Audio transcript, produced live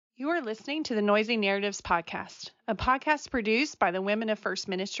You are listening to the Noisy Narratives podcast, a podcast produced by the Women of First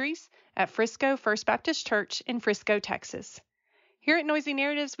Ministries at Frisco First Baptist Church in Frisco, Texas. Here at Noisy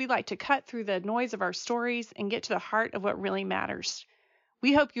Narratives, we like to cut through the noise of our stories and get to the heart of what really matters.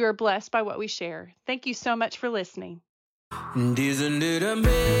 We hope you are blessed by what we share. Thank you so much for listening. And isn't it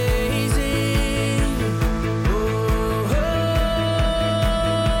amazing?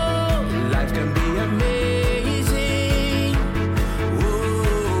 Life can be amazing.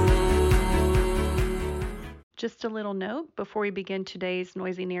 Just a little note before we begin today's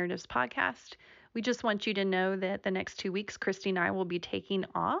Noisy Narratives podcast. We just want you to know that the next 2 weeks, Christy and I will be taking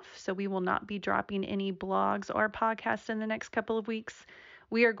off, so we will not be dropping any blogs or podcasts in the next couple of weeks.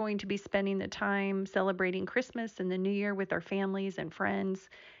 We are going to be spending the time celebrating Christmas and the New Year with our families and friends,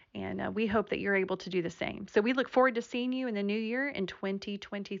 and we hope that you're able to do the same. So we look forward to seeing you in the new year in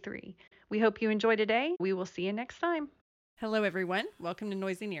 2023. We hope you enjoy today. We will see you next time. Hello, everyone. Welcome to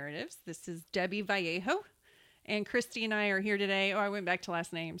Noisy Narratives. This is Debbie Vallejo. And Christy and I are here today. Oh, I went back to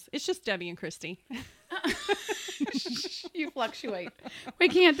last names. It's just Debbie and Christy. You fluctuate. We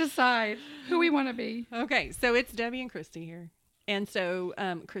can't decide who we want to be. Okay, so it's Debbie and Christy here. And so,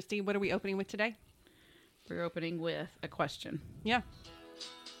 Christy, what are we opening with today? We're opening with a question. Yeah.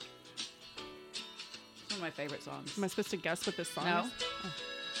 It's one of my favorite songs. Am I supposed to guess what this song No. is? Oh.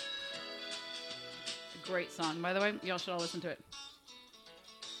 A great song. By the way, y'all should all listen to it.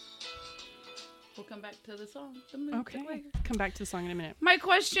 We'll come back to the song. Okay. Come back to the song in a minute. My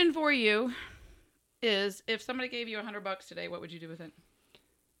question for you is, if somebody gave you $100 today, what would you do with it?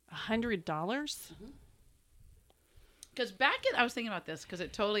 $100? Because I was thinking about this because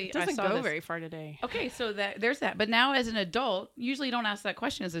it Doesn't go very far today. Okay, so there's that. But now as an adult, usually you don't ask that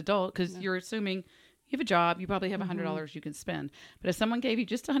question as an adult because you're assuming you have a job, you probably have $100 you can spend. But if someone gave you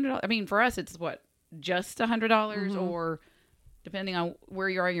just $100, I mean, for us, it's what, just $100 or depending on where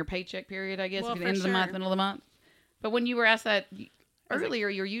you are in your paycheck period, I guess, Well, if you're the end of the month, middle of the month. But when you were asked that earlier,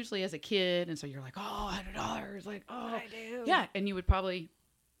 you're usually as a kid, and so you're like, oh, $100, like, oh. I do. Yeah, and you would probably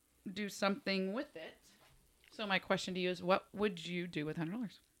do something with it. So my question to you is, what would you do with $100?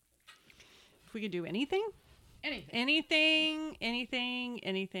 If we could do anything? Anything.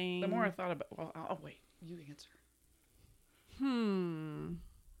 Anything. The more I thought about, well, I'll wait. You answer.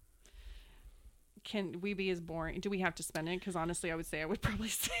 Can we be as boring? Do we have to spend it? Because honestly, I would say I would probably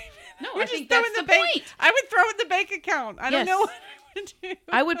save it. No, Or I just think throw that's it in the bank. point. I would throw it in the bank account. I don't know what I would do.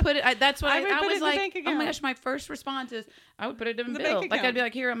 I would put it. That's what I would I put it was in the like. bank Oh account. my gosh! My first response is I would put it in a The bill. bank Like I'd account. be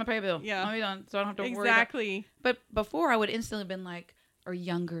like, here, I'm gonna pay a bill. Yeah. I'll be done, so I don't have to worry. Exactly. But before, I would instantly been like, or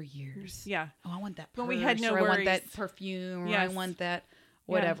younger years. Yeah. Oh, I want that. When Purse, we had no or I want worries. that perfume. Or I Yes. want that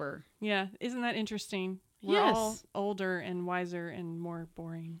whatever. Yeah. Isn't that interesting? We're Yes. all older and wiser and more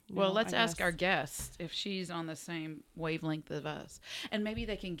boring. Well, now, let's I ask guess. our guest if she's on the same wavelength of us, and maybe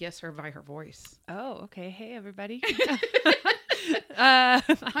they can guess her by her voice. Oh, okay. Hey, everybody. I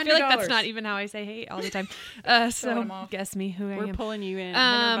feel like that's $100. not even how I say hey all the time. Throwing So 'em off. guess me who I We're am. pulling you in.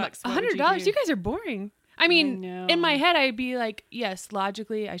 $100. What would you $100. do? You guys are boring. I mean, know. in my head, I'd be like, yes,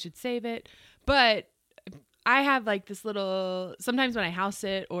 logically, I should save it. But I have like this little, sometimes when I house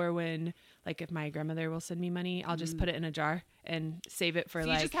sit or when, like, if my grandmother will send me money, I'll just put it in a jar and save it for So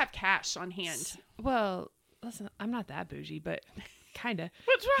like. you just have cash on hand. Well, listen, I'm not that bougie, but kind of.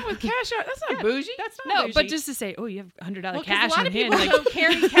 What's wrong with cash out? That's not bougie. That's not No, bougie. but just to say, oh, you have $100 Well, 'cause cash a lot on of hand. people Like, don't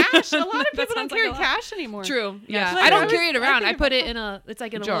carry cash. A lot of That people don't sounds like carry a lot. cash anymore. True. Yeah. Like, I don't I carry it was- I around. I think put it in it's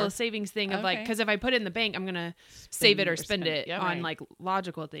like in a jar. little savings thing of like, Okay. because if I put it in the bank, I'm going to save it or spend it Yeah, on right. like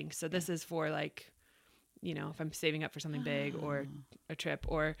logical things. So this is for like, you know, if I'm saving up for something big or a trip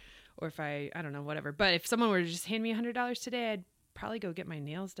or if I don't know, whatever. But if someone were to just hand me $100 today, I'd probably go get my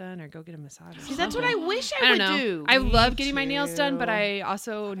nails done or go get a massage. See, that's what I wish I I don't would know. do. I love getting my nails done, but too. I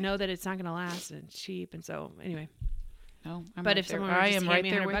also know that it's not going to last and it's cheap. And so anyway, No, I'm but right if there. someone were I to just am hand right me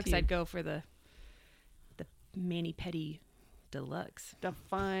there $100, with you. I'd go for the mani-pedi deluxe. The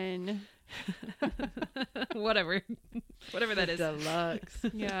fun. whatever that is. Deluxe.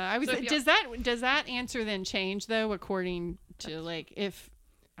 Yeah, I was. So if Does that answer then change though, according to like if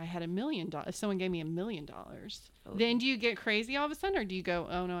I had $1 million, if someone gave me $1 million, then do you get crazy all of a sudden, or do you go,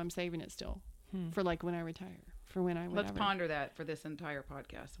 oh no, I'm saving it still for like when I retire, for when I Let's whatever. ponder that for this entire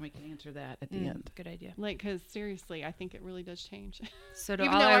podcast, and we can answer that at the end. Good idea. Like, because seriously, I think it really does change. So to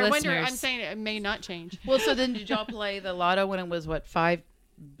Even all though our I listeners, wonder, I'm saying it may not change. Well, so then did y'all play the lotto when it was what, $5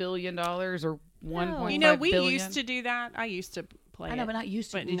 billion or 1.5 You know, we billion? used to do that. I used to play I know, it. but not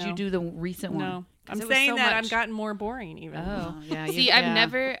used to. but Did you no. do the recent one? No, 'Cause I'm it was saying so that much. I've gotten more boring even. Oh, yeah. see, I've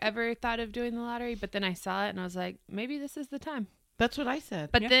never ever thought of doing the lottery, but then I saw it and I was like, maybe this is the time. That's what I said.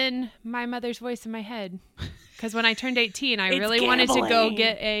 But Yeah. then my mother's voice in my head Because when I turned 18, I It's really wanted to go gambling.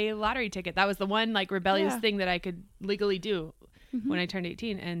 get a lottery ticket. That was the one like rebellious Yeah. thing that I could legally do when I turned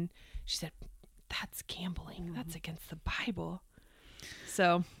 18. And she said, "That's gambling. That's against the Bible."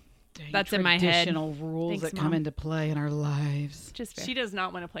 So that's in my head. Traditional rules Thanks, that come Mom. into play in our lives. Just fair. She does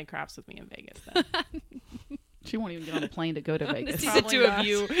not want to play craps with me in Vegas, though. She won't even get on a plane to go to to Vegas. see the Probably two not. of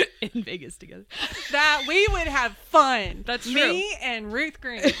you in Vegas together. That we would have fun. That's Me and Ruth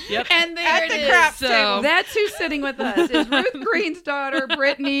Green. Yep. And there At it the is. crap So- table. That's who's sitting with us. Is Ruth Green's daughter,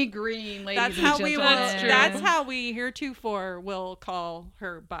 Brittany Green, ladies That's and how we will. gentlemen. That's how we heretofore will call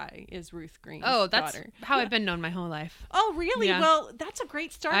her by is Ruth Green's That's daughter. how I've been known my whole life. Oh, really? Yeah. Well, that's a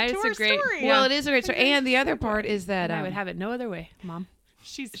great start to It's our a great- story. Well, it is a great story. And the other part is that And I would have it no other way, Mom.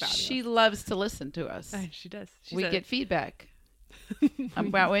 she's fabulous. she loves to listen to us. She does. She's We get feedback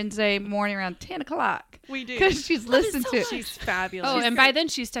about Wednesday morning around 10 o'clock. we do. Because she's listened to She's fabulous. Oh, She's and great. by then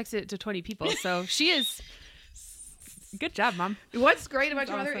she's texted it to 20 people. So she is. Good job, Mom. What's great about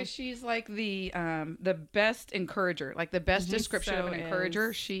your mother awesome. is she's like the best encourager, like the best description of So an encourager.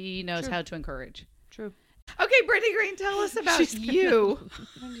 is. She knows True. how to encourage. True. Okay, Brittany Green, tell us about you,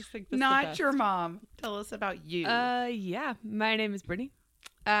 I just think this the not best. your mom. Tell us about you. Yeah. My name is Brittany.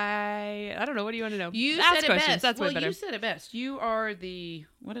 I don't know. What do you want to know? You Ask said it questions. best. That's way well, better. you said it best. You are the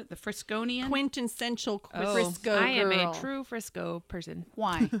the Frisconian. quintessential Oh, Frisco I am girl. a true Frisco person.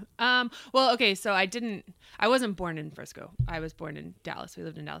 Why? Well, okay, so I wasn't born in Frisco. I was born in Dallas. We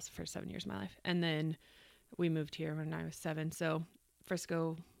lived in Dallas the first 7 years of my life. And then we moved here when I was 7. So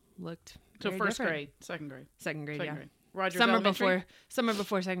Frisco looked So very first different. grade, second grade, Second grade, second yeah. grade. Rogers Summer Elementary?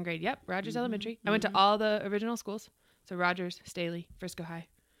 before second grade. Yep, Rogers Elementary. I went to all the original schools. So Rogers, Staley, Frisco High.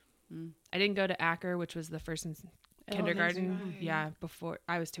 I didn't go to Acker, which was the first and kindergarten. right. Yeah, before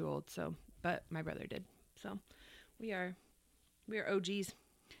I was too old. So, but my brother did. So, we are OGs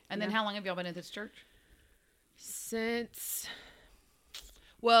And then how long have y'all been at this church? since.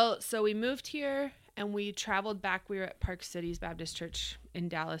 So we moved here and we traveled back. We were at Park Cities Baptist Church in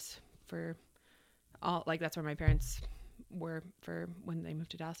Dallas for that's where my parents were for when they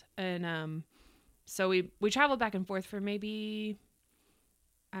moved to Dallas. And so we traveled back and forth for maybe,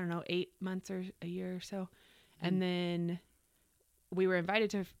 I don't know, 8 months or a year or so. And then we were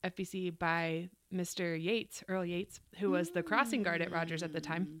invited to FBC by Mr. Yates, Earl Yates, who was the crossing guard at Rogers at the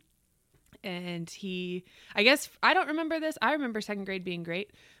time. And I guess, I don't remember this. I remember second grade being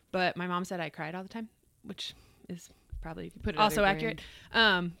great, but my mom said I cried all the time, which is probably put it also other accurate.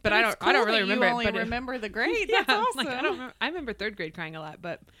 grade. But I don't really remember You it. only But remember the grade. yeah, That's I'm awesome. like, I don't remember. I remember third grade crying a lot,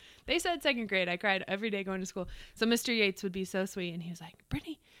 but they said second grade. I cried every day going to school. So Mr. Yates would be so sweet, and he was like,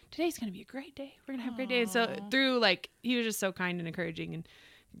 "Brittany, today's gonna be a great day. We're gonna have a great day." And so through he was just so kind and encouraging and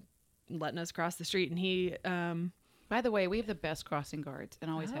letting us cross the street. And he, By the way, we have the best crossing guards and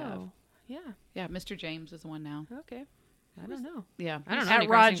always have. oh, yeah, Yeah, Mr. James is the one now. okay. I don't know. Yeah. I don't know. At any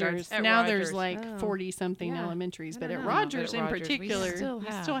crossing Rogers. guards. At Now Rogers. there's like Oh. 40-something Yeah. elementaries, I but don't at know. Rogers But at in Rogers, particular, we still we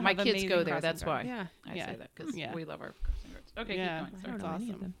have. still have My kids amazing go there. crossing That's why. guards. Yeah. I Yeah. say that because Yeah. we love our crossing guards. Okay, Yeah. keep going. I don't Sorry. know any of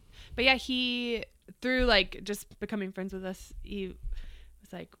awesome. them. But yeah, he through just becoming friends with us, he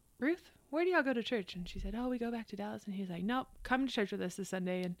was like, "Ruth, where do y'all go to church?" And she said, "Oh, we go back to Dallas." And he was like, "Nope, come to church with us this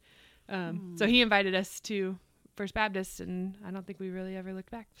Sunday." And so he invited us to First Baptist, and I don't think we really ever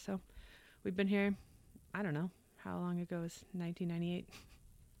looked back. So we've been here. I don't know how long ago it was 1998.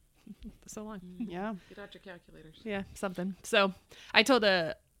 So long. Yeah. Get out your calculators. Yeah, something. So I told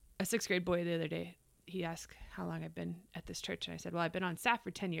a sixth grade boy the other day, he asked how long I've been at this church. And I said, well, I've been on staff for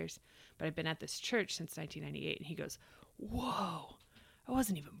 10 years, but I've been at this church since 1998. And he goes, whoa, I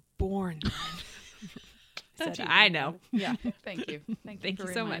wasn't even born then. I said, I know. Yeah. Thank you. Thank Thank you you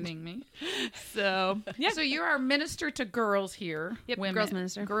for so much. reminding me. So, yeah. So you're our minister to girls here. Yep, Women. girls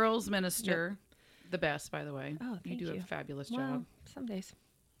minister. Girls minister. The best, by the way. Oh, you thank do you. a fabulous Well, job. some days.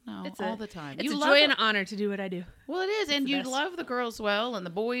 No, It's all the time. It's you a love joy it. and an honor to do what I do. Well, it is, and the you best. love the girls well and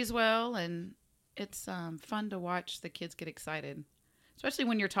the boys well, and it's fun to watch the kids get excited, especially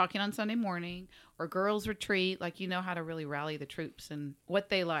when you're talking on Sunday morning or girls retreat. Like, you know how to really rally the troops and what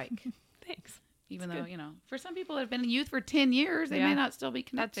they like. Thanks. Even That's though, good. you know, for some people that have been in youth for 10 years, they Yeah. may not still be That's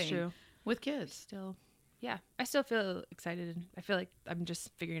connecting true. with kids. Still, yeah. I still feel excited, and I feel like I'm just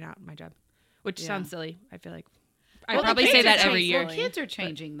figuring out my job, which Yeah. sounds silly. I feel like I Well, the probably kids say are that every changing. year. Well, kids are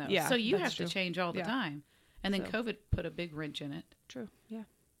changing, though. yeah, So you that's have to true. change all the Yeah. time. And then So- COVID put a big wrench in it. True. Yeah.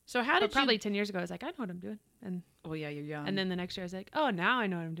 So how But did probably you... 10 years ago, I was like, I know what I'm doing. And Oh, yeah, you're young. and then the next year, I was like, oh, now I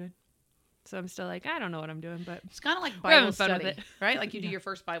know what I'm doing. So I'm still like, I don't know what I'm doing, but It's kind of like We're having Bible fun with study, it. right? Like you do Yeah. your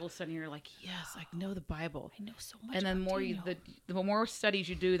first Bible study, and you're like, yes, I know the Bible. I know so much. And then about more you, Daniel. the more studies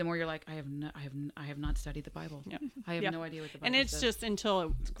you do, the more you're like, I have not studied the Bible. Yeah. I have Yeah. no idea what the Bible And it's says. just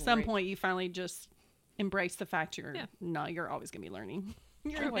until at some great. point you finally just embrace the fact you're always going to be learning.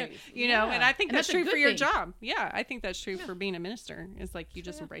 Always. You know, and I think And that's that's a true for good your thing. job. Yeah, I think that's true for being a minister. It's like you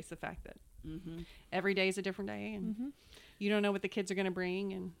just embrace the fact that every day is a different day, and you don't know what the kids are going to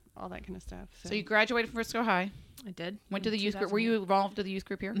bring and all that kind of stuff. So you graduated from Frisco High, I did. went to the in youth group. Were 2008. you involved with the youth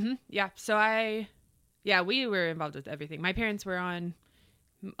group here? Yeah. So we were involved with everything. My parents were on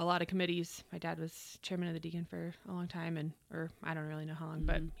a lot of committees. My dad was chairman of the deacon for a long time, or I don't really know how long,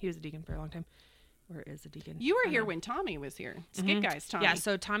 but he was a deacon for a long time, or is a deacon. You were I here don't know. when Tommy was here. Skid Guys Tommy. Yeah.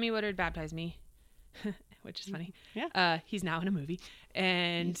 So Tommy Woodard baptized me, which is funny. Yeah. He's now in a movie,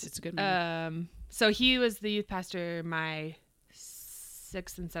 and It's a good movie. so he was the youth pastor my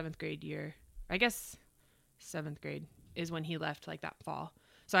 6th and 7th grade year. I guess 7th grade is when he left, like that fall.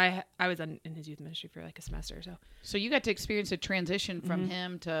 So I was in his youth ministry for like a semester or so. So you got to experience a transition from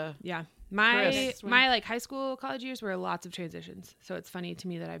him to Yeah. My Chris. like high school, college years were lots of transitions. So it's funny to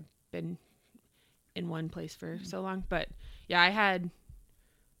me that I've been in one place for so long. But yeah, I had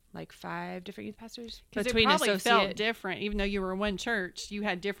like 5 different youth pastors Because it between probably felt associate. different, even though you were in one church. You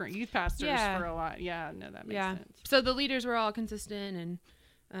had different youth pastors Yeah. for a lot. Yeah, no, that makes sense. So the leaders were all consistent,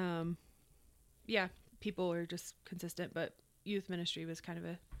 and people were just consistent. But youth ministry was kind of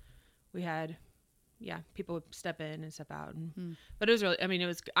we had people would step in and step out, and but it was really, I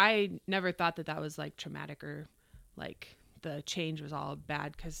mean, I never thought that was like traumatic or like the change was all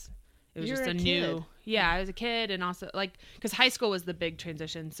bad, because it was You just were a a new I was a kid, and also like because high school was the big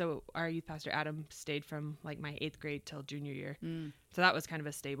transition. So our youth pastor Adam stayed from like my 8th grade till junior year, so that was kind of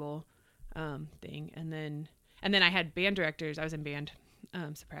a stable thing. And then I had band directors. I was in band,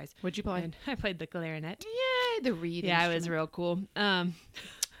 surprise. What'd you play? And I played the clarinet. Yay, the reed. Yeah, it was real cool.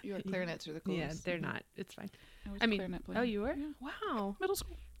 Your clarinets are the coolest. Yeah, they're not. It's fine. I, was I a mean, clarinet player. oh, you were? Yeah. Wow. Middle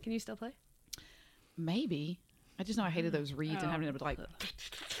school. Can you still play? Maybe. I just know I hated those reeds and having to like.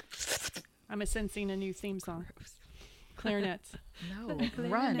 I'm sensing a new theme song. Clarinets. No,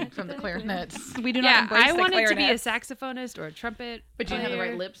 run from the clarinets. We do Yeah, not embrace I the wanted to be a clarinets. saxophonist or a trumpet. But you didn't have the right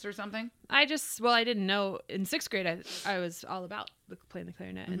player. lips or something. I didn't know. In 6th grade, I was all about playing the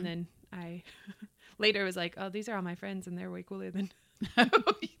clarinet, and then I later was like, oh, these are all my friends, and they're way cooler than.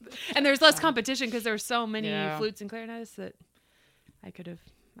 And there's less competition because there were so many Yeah. flutes and clarinets that I could have.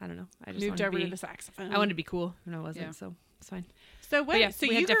 I don't know. I just Moved wanted over to to be. the saxophone. I wanted to be cool, and I wasn't, Yeah. so it's fine. So what? But yeah, so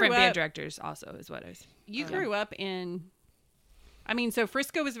we you had different grew band up. directors. Also, is what I was. You grew up in. I mean, so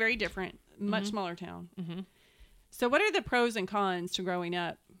Frisco was very different, much smaller town. So, what are the pros and cons to growing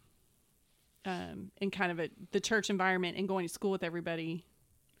up in kind of the church environment and going to school with everybody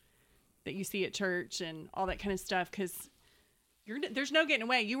that you see at church and all that kind of stuff? Because there's no getting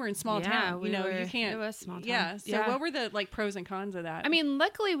away. You were in small town. You can't. It was small town. Yeah. So, what were the like pros and cons of that? I mean,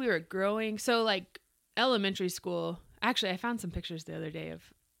 luckily we were growing. So like elementary school. Actually, I found some pictures the other day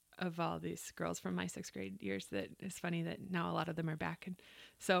of all these girls from my 6th grade years. That is funny that now a lot of them are back, and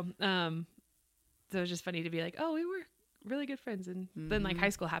so so it was just funny to be like, oh, we were really good friends, and then like high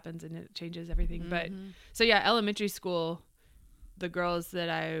school happens and it changes everything. But so yeah, elementary school, the girls that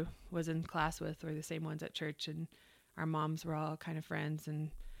I was in class with were the same ones at church, and our moms were all kind of friends, and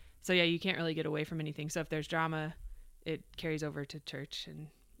so yeah, you can't really get away from anything. So if there's drama, it carries over to church, and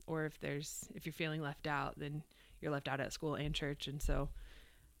or if you're feeling left out, then you're left out at school and church. And so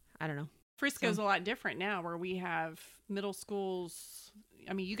I don't know. Frisco's a lot different now, where we have middle schools.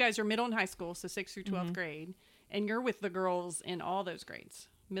 I mean, you guys are middle and high school, so 6th through 12th grade, and you're with the girls in all those grades,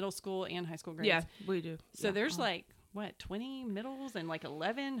 middle school and high school grades. Yeah, we do. So Yeah. there's like, what, 20 middles and like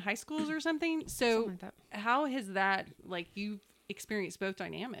 11 high schools or something? So Something like that. how has that, like, you've experienced both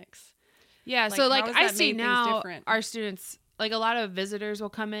dynamics? Yeah, Like, so how like has I that see made things now different? our students, like a lot of visitors will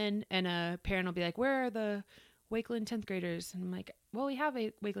come in and a parent will be like, where are the Wakeland 10th graders? And I'm like, well, we have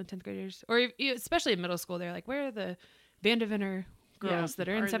Wakeland 10th graders. Or especially in middle school, they're like, where are the Vandervenner girls that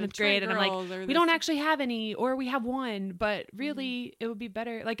are in Or the 7th grade? Trent And I'm girls, or like, we the don't s- actually have any, or we have one, but really it would be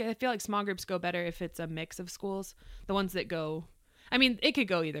better. Like I feel like small groups go better if it's a mix of schools. The ones that go, I mean, it could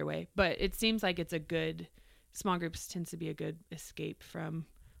go either way, but it seems like it's a good, small groups tends to be a good escape from,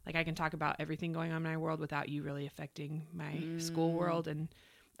 like I can talk about everything going on in my world without you really affecting my school world. And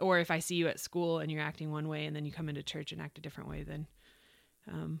or if I see you at school and you're acting one way and then you come into church and act a different way, then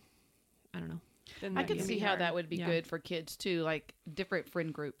I don't know. Then I that could can see be how hard. that would be Yeah. good for kids too, like different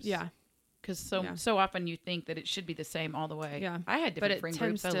friend groups. Yeah. Because Yeah. so often you think that it should be the same all the way. Yeah. I had But different it friend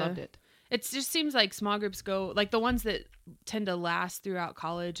tends groups. I to- loved it. It just seems like small groups go, like the ones that tend to last throughout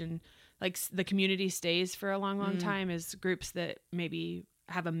college and like the community stays for a long, long time is groups that maybe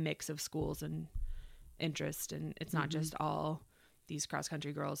have a mix of schools and interest. And it's not just all these cross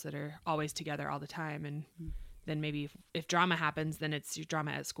country girls that are always together all the time. And then maybe if drama happens, then it's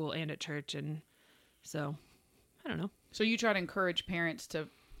drama at school and at church. And So I don't know. So you try to encourage parents to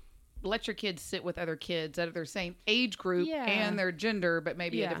let your kids sit with other kids that are their same age group Yeah. and their gender, but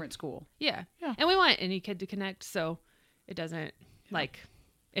maybe a Yeah. different school. Yeah. Yeah. And we want any kid to connect. So it doesn't like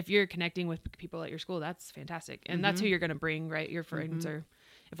if you're connecting with people at your school, that's fantastic. And that's who you're going to bring, right? Your friends or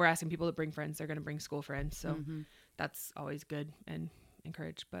if we're asking people to bring friends, they're going to bring school friends. So that's always good and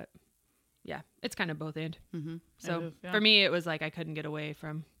encouraged. But yeah, it's kind of both and. Mm-hmm. So for me, it was like I couldn't get away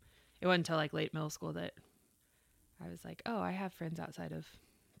from. It wasn't until like late middle school that I was like, oh, I have friends outside of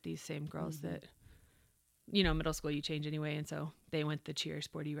these same girls that, you know, middle school you change anyway, and so they went the cheer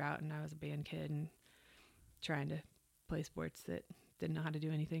sporty route, and I was a band kid and trying to play sports that didn't know how to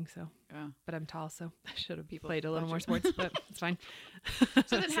do anything. So, Yeah. but I'm tall, so I should have People played a little thought more you- sports, but it's fine.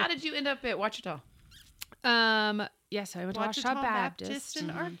 So then how did you end up at Ouachita? Yeah, so I went to Ouachita Ouachita Baptist. in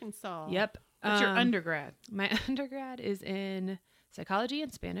Arkansas. Yep. What's your undergrad? My undergrad is in psychology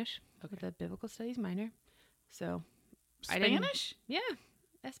and Spanish with a biblical studies minor. So I didn't- Spanish? yeah,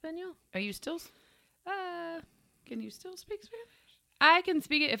 Espanol. Are you still, Uh, can you still speak Spanish? I can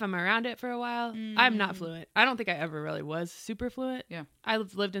speak it if I'm around it for a while. I'm not fluent. I don't think I ever really was super fluent. Yeah. I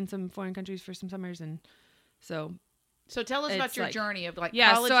lived in some foreign countries for some summers, and so So tell us about It's your like- journey of like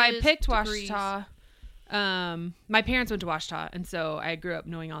yeah. So I colleges, picked degrees. Ouachita. My parents went to Ouachita, and so I grew up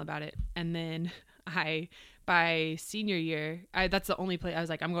knowing all about it. And then by senior year, that's the only place I was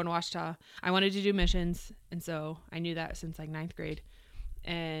like, I'm going to Ouachita. I wanted to do missions, and so I knew that since like 9th grade.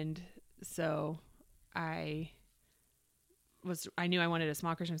 And so I knew I wanted a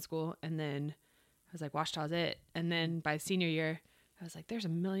small Christian school, and then I was like, Ouachita's it. And then by senior year, I was like, there's a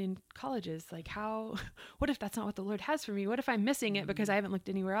million colleges. Like, what if that's not what the Lord has for me? What if I'm missing it because I haven't looked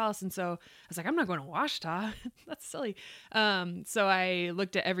anywhere else? And so I was like, I'm not going to Ouachita. That's silly. So I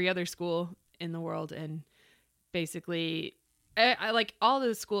looked at every other school in the world, and basically I like all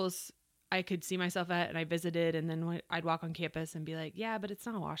those schools I could see myself at, and I visited, and then I'd walk on campus and be like, yeah, but it's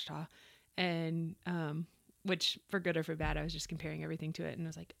not Ouachita. And, which for good or for bad, I was just comparing everything to it. And I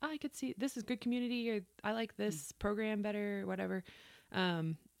was like, oh, I could see this is good community, or I like this program better, or whatever.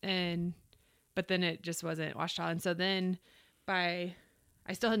 But then it just wasn't Ouachita. And so then I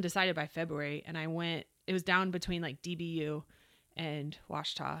still hadn't decided by February, and it was down between like DBU and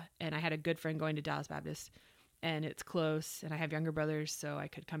Ouachita. And I had a good friend going to Dallas Baptist, and it's close, and I have younger brothers, so I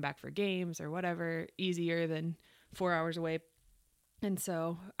could come back for games or whatever, easier than 4 hours away. And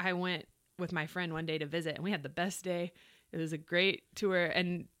so I went with my friend one day to visit, and we had the best day. It was a great tour,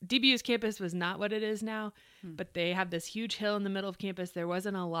 and DBU's campus was not what it is now, but they have this huge hill in the middle of campus. There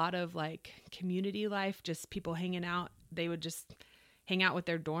wasn't a lot of like community life, just people hanging out. They would just hang out with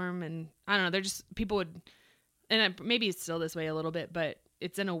their dorm, and I don't know, people would, and maybe it's still this way a little bit, but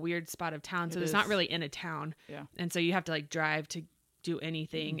it's in a weird spot of town, so it's not really in a town. Yeah. And so you have to like drive to do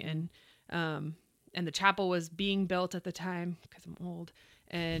anything. And the chapel was being built at the time because I'm old.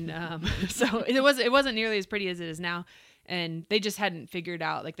 And so it wasn't nearly as pretty as it is now. And they just hadn't figured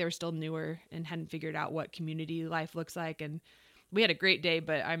out, like they were still newer and hadn't figured out what community life looks like. And we had a great day,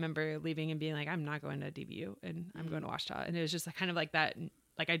 but I remember leaving and being like, I'm not going to DBU, and I'm going to Ouachita. And it was just like, kind of like that.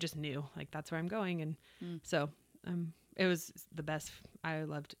 Like I just knew like that's where I'm going. And so it was the best. I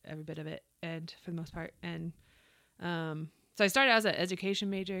loved every bit of it, and for the most part. And so I started as an education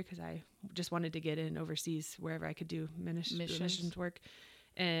major because I just wanted to get in overseas wherever I could do missions work.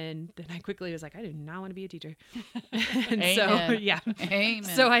 And then I quickly was like, I do not want to be a teacher. And so, Amen. yeah. Amen.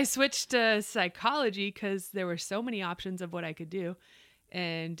 So I switched to psychology because there were so many options of what I could do.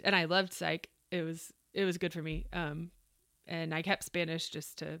 And I loved psych. It was good for me. And I kept Spanish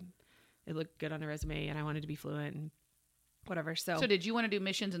it looked good on a resume, and I wanted to be fluent and whatever. So did you want to do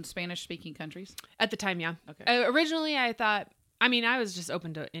missions in Spanish speaking countries? at the time, yeah. Okay. Originally, I thought, I was just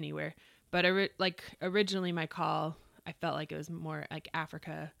open to anywhere. But originally, my call, I felt like it was more like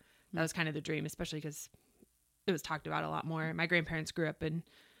Africa. That was kind of the dream, especially because it was talked about a lot more. My grandparents grew up in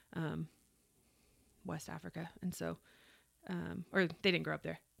West Africa. And so, or they didn't grow up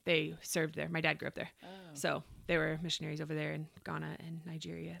there. They served there. My dad grew up there. Oh. So they were missionaries over there in Ghana and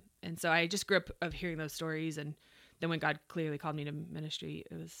Nigeria. And so I just grew up of hearing those stories. And then when God clearly called me to ministry,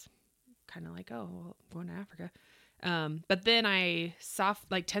 it was kind of like, oh, well, I'm going to Africa. But then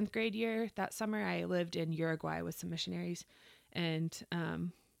 10th grade year, that summer, I lived in Uruguay with some missionaries. And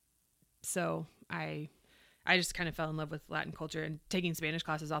so I just kind of fell in love with Latin culture, and taking Spanish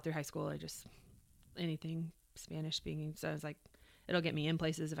classes all through high school. Anything Spanish speaking. So I was like, it'll get me in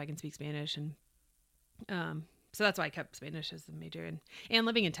places if I can speak Spanish. And so that's why I kept Spanish as the major. And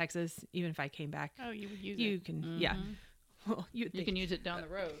living in Texas, even if I came back, Oh, you would use you it. can, yeah. Well, You can use it down the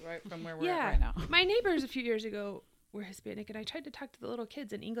road, right from where we're yeah. at right now. My neighbors a few years ago were Hispanic, and I tried to talk to the little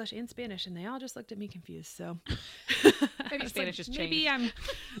kids in English and Spanish, and they all just looked at me confused. So Maybe Spanish has maybe changed.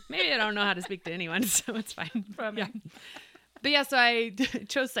 maybe I don't know how to speak to anyone, so it's fine. From Yeah. But yeah, so I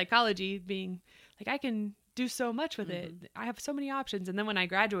chose psychology, being like, I can do so much with it. I have so many options. And then when I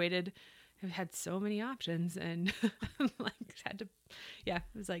graduated, I had so many options, and like had to, yeah,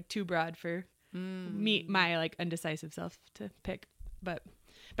 it was like too broad for me, my like undecisive self to pick. But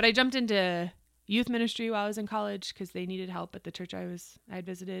I jumped into youth ministry while I was in college because they needed help at the church I had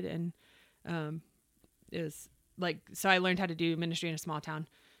visited, and it was like, so I learned how to do ministry in a small town,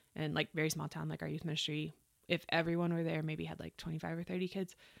 and like very small town, like our youth ministry, if everyone were there, maybe had like 25 or 30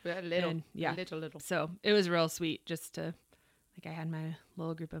 kids. A little, And, yeah. little. So it was real sweet just to, like, I had my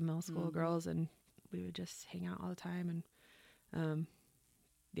little group of middle school girls, and we would just hang out all the time. And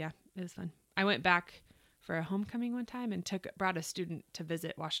yeah, it was fun. I went back for a homecoming one time and brought a student to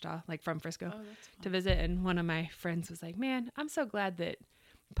visit Ouachita, like from Frisco, to visit. And one of my friends was like, "Man, I'm so glad that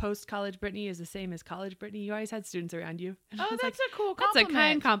post-college Brittany is the same as college Brittany. You always had students around you." And I Oh, was that's like, a cool that's compliment. a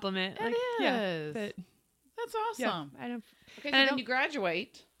kind compliment. It Like, is. Yeah, but That's yeah, awesome. I don't. Okay, so and I then don't- you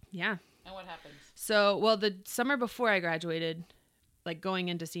graduate. Yeah. And what happens? So, well, the summer before I graduated, like going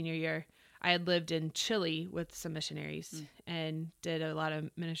into senior year, I had lived in Chile with some missionaries and did a lot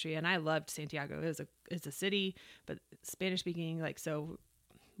of ministry, and I loved Santiago. It's a city, but Spanish speaking. Like, so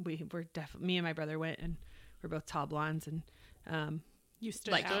we were me and my brother went, and we're both tall blondes, and You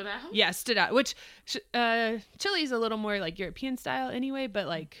stood like out. yeah, stood out. Which Chile's a little more like European style anyway, but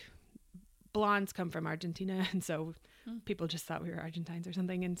like blondes come from Argentina, and so people just thought we were Argentines or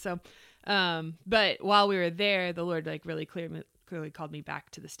something. And so, but while we were there, the Lord like really clearly called me back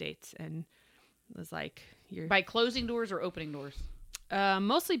to the States, and was like, "You're By closing doors or opening doors?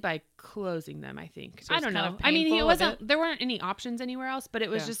 mostly by closing them." I think. So I it's don't kind know. of I mean, painful it a wasn't. bit? There weren't any options anywhere else, but it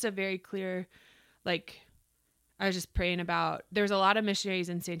was Yeah. just a very clear, like. I was just praying about, there's a lot of missionaries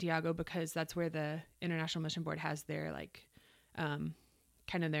in Santiago because that's where the International Mission Board has their like,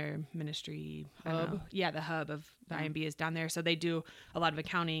 kind of their ministry I don't Hub? know. Yeah, the hub of the IMB is down there. So they do a lot of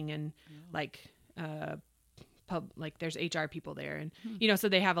accounting and like, like there's HR people there, and you know, so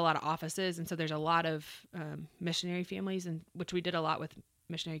they have a lot of offices, and so there's a lot of missionary families, and which we did a lot with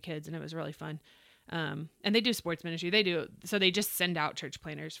missionary kids, and it was really fun. And they do sports ministry. So they just send out church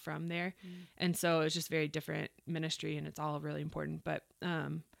planners from there. And so it's just very different ministry, and it's all really important. But,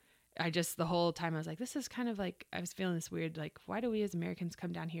 the whole time I was like, this is kind of like, I was feeling this weird, like, why do we as Americans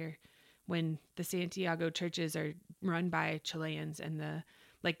come down here when the Santiago churches are run by Chileans, and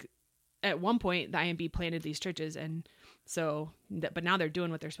at one point the IMB planted these churches. And so, but now they're doing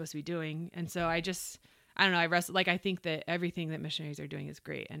what they're supposed to be doing. And so I don't know. I think that everything that missionaries are doing is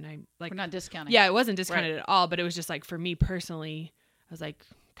great, and I like. We're not discounting. Yeah, it wasn't discounted at all, but it was just like for me personally, I was like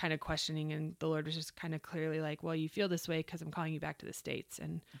kind of questioning, and the Lord was just kind of clearly like, "Well, you feel this way because I'm calling you back to the States,"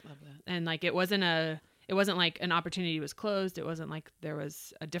 and I love that. and like it wasn't like an opportunity was closed. It wasn't like there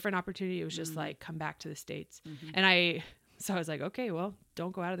was a different opportunity. It was just like, come back to the States, and I was like, okay, well,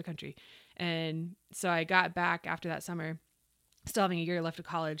 don't go out of the country, and so I got back after that summer. Still having a year left of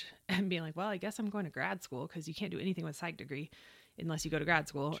college, and being like, well, I guess I'm going to grad school because you can't do anything with a psych degree unless you go to grad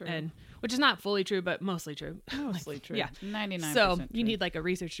school. True. And which is not fully true, but mostly true. Mostly true. Yeah. 99%. So true. you need like a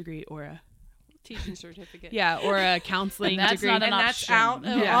research degree or a Teaching certificate. or a counseling And that's degree. not an And that's option.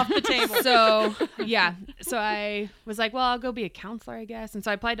 out Yeah. off the table. So yeah, so I was like, well, I'll go be a counselor, I guess. And so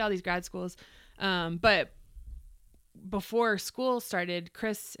I applied to all these grad schools. But before school started,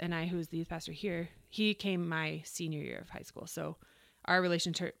 Chris and I, who's the youth pastor here, he came my senior year of high school. So our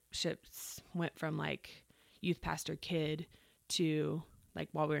relationships went from like youth pastor kid to like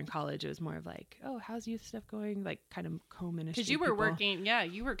while we were in college, it was more of like, oh, how's youth stuff going? Like kind of co-ministry. Because you were people. working,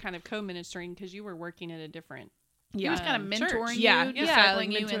 you were kind of co-ministering because you were working at a different. He was kind of church. mentoring Yeah, you, yeah,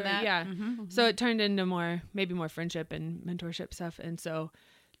 circling like you in mentor- that. yeah. Mhm. So it turned into maybe more friendship and mentorship stuff. And so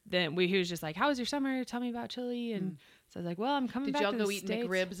then he was just like, how was your summer? Tell me about Chile. And so I was like, well, I'm coming Did back y'all to go the eat States.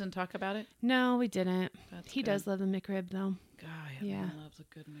 McRibs and talk about it? No, we didn't. That's He good. does love the McRib though. God, Yeah. everyone loves a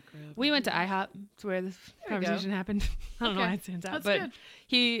good McRib. We went to IHOP. It's where this There you go. conversation happened. I don't know Okay. why it stands out. That's but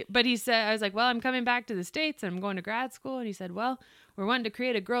good. he said, I was like, well, I'm coming back to the States and I'm going to grad school. And he said, well, we're wanting to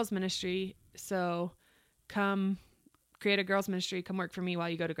create a girls ministry. So come create a girls ministry. Come work for me while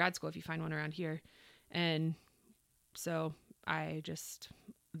you go to grad school if you find one around here. And so I just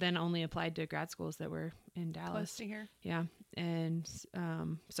then only applied to grad schools that were in Close Dallas. to here. Yeah. And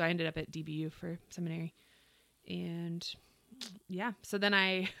so I ended up at DBU for seminary. And yeah, so then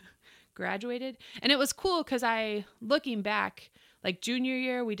I graduated. And it was cool because looking back, like junior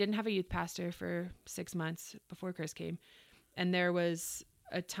year, we didn't have a youth pastor for 6 months before Chris came. And there was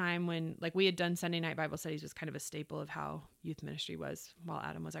a time when like we had done Sunday night Bible studies was kind of a staple of how youth ministry was while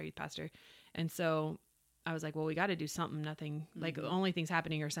Adam was our youth pastor. And so I was like, well, we got to do something. Nothing like the only things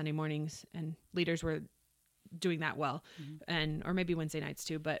happening are Sunday mornings, and leaders were doing that well. And, or maybe Wednesday nights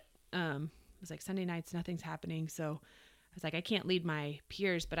too. But, it was like Sunday nights, nothing's happening. So I was like, I can't lead my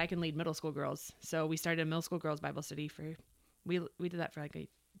peers, but I can lead middle school girls. So we started a middle school girls Bible study we did that for like a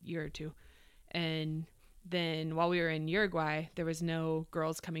year or two. And then while we were in Uruguay, there was no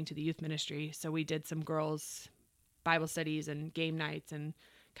girls coming to the youth ministry. So we did some girls Bible studies and game nights and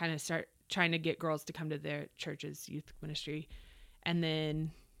kind of start trying to get girls to come to their church's youth ministry. And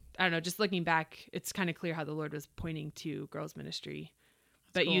then, I don't know, just looking back, it's kind of clear how the Lord was pointing to girls ministry,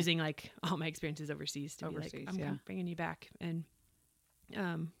 but cool. using like all my experiences overseas to be like, I'm yeah. bringing you back. And,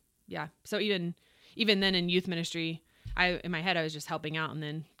 yeah. So even then in youth ministry, in my head, I was just helping out and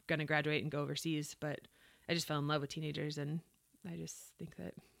then going to graduate and go overseas, but I just fell in love with teenagers, and I just think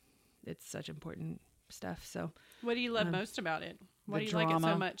that it's such important stuff. So What do you love most about it? Why the do you like it so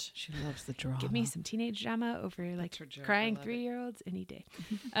drama. much? She loves the drama. give me some teenage drama over like her joke. crying I love it. 3-year-olds any day.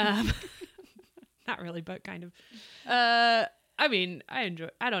 Not really, but kind of. I mean, I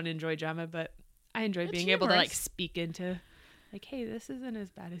don't enjoy drama, but I enjoy It's being able to like humorous. speak into like, hey, this isn't as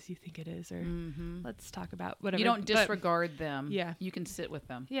bad as you think it is, or let's talk about whatever. You don't But- disregard them. Yeah. You can sit with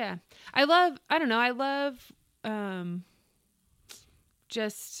them. Yeah. I love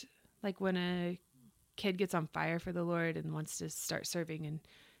just like when a kid gets on fire for the Lord and wants to start serving, and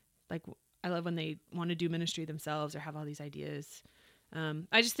like I love when they want to do ministry themselves or have all these ideas.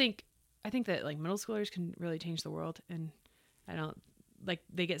 I think that like middle schoolers can really change the world, and I don't like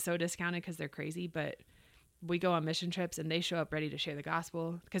they get so discounted because they're crazy, but we go on mission trips and they show up ready to share the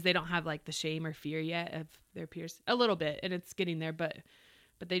gospel because they don't have like the shame or fear yet of their peers. A little bit, and it's getting there, but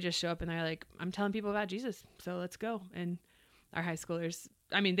they just show up and they're like, I'm telling people about Jesus, so let's go. And our high schoolers,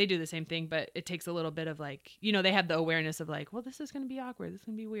 I mean, they do the same thing, but it takes a little bit of like, you know, they have the awareness of like, well, this is going to be awkward, this is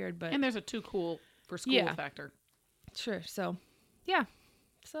going to be weird, but And there's a too cool for school Yeah. factor. sure. So yeah,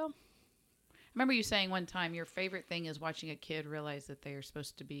 so Remember you saying one time your favorite thing is watching a kid realize that they are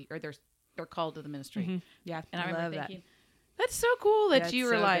supposed to be, or they're called to the ministry. yeah, And I love remember that. thinking, that's so cool that Yeah, you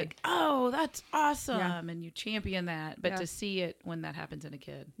it's were so like, good. oh, that's awesome. Yeah. And you champion that. But Yeah. to see it when that happens in a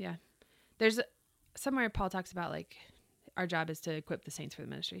kid. Yeah. There's somewhere Paul talks about like our job is to equip the saints for the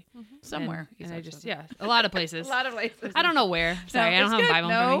ministry. Somewhere. And I just, a lot of places. A lot of places. I don't know where. Sorry, I don't have it's a good. Bible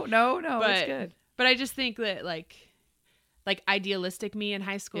in front of me. No, it's But- good. But I just think that like idealistic me in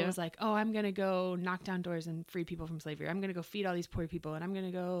high school Yeah. was like, oh, I'm going to go knock down doors and free people from slavery. I'm going to go feed all these poor people, and I'm going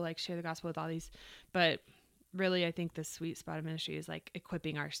to go like share the gospel with all these. But really, I think the sweet spot of ministry is like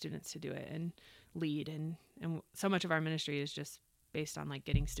equipping our students to do it and lead. And so much of our ministry is just based on like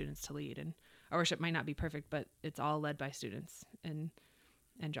getting students to lead. And our worship might not be perfect, but it's all led by students and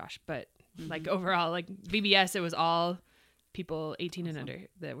Josh. But like overall, like VBS, it was all people 18 and under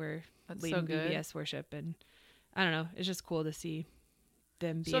that were That's leading so good. VBS worship. And I don't know, it's just cool to see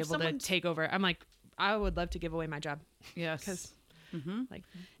them be So if able to someone's- take over. I'm like, I would love to give away my job. Yes. 'Cause, like,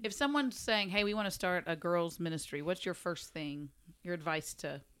 If someone's saying, hey, we want to start a girls' ministry, what's your first thing, your advice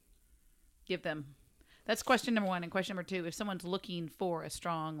to give them? That's question number one. And question number two, if someone's looking for a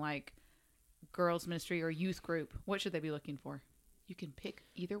strong, like, girls' ministry or youth group, what should they be looking for? You can pick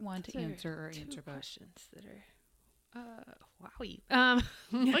either one to those are answer or two answer both. questions that are wowie.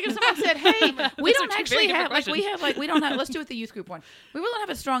 Like if someone said, "Hey, we Those don't are two actually very have different we don't have. Let's do it the youth group one. We really don't have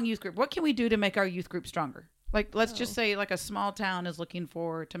a strong youth group. What can we do to make our youth group stronger? Like let's just say like a small town is looking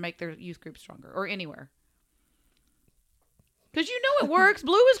for to make their youth group stronger, or anywhere. Because you know it works.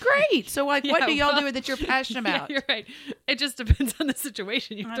 Blue is great. So like, what Yeah, do y'all well, do that you're passionate about? Yeah, you're right. It just depends on the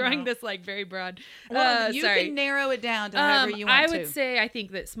situation. You're I throwing know. this like very broad. Well, you sorry. can narrow it down to however you want I to. would say I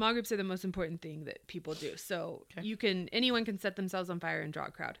think that small groups are the most important thing that people do. So anyone can set themselves on fire and draw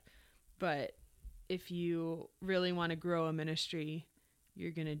a crowd. But if you really want to grow a ministry,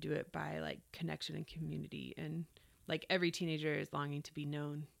 you're going to do it by like connection and community. And like every teenager is longing to be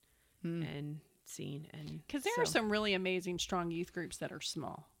known and seen. And Because there are some really amazing, strong youth groups that are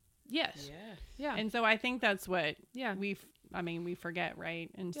small. Yes. Yeah. And so I think that's what Yeah. we forget, right?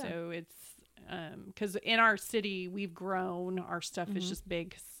 And Yeah. so it's because in our city we've grown, our stuff is just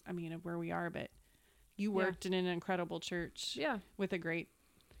big. 'Cause, I mean, of where we are, but you worked in an incredible church, Yeah. with a great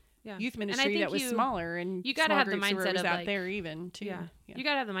Yeah. youth And I ministry think that was smaller, and you gotta small have the groups where it mindset was of, out like- there even too. Yeah. You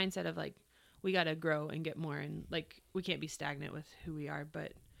got to have the mindset of like, we got to grow and get more. And like, we can't be stagnant with who we are,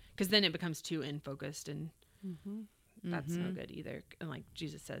 but because then it becomes too in focused, and that's no good either. And like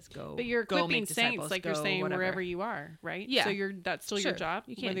Jesus says, go. But you're go equipping make saints, disciples, like you're go saying, whatever. wherever you are, right? Yeah. So that's still your Sure. job,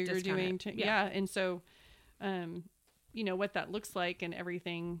 You can't whether you're discount doing, it. yeah. And so, what that looks like, and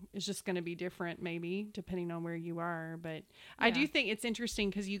everything is just going to be different, maybe depending on where you are. But I do think it's interesting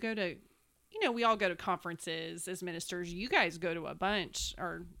because you go to, we all go to conferences as ministers. You guys go to a bunch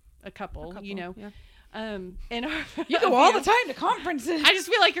or a couple. Yeah. And You go all the time to conferences. I just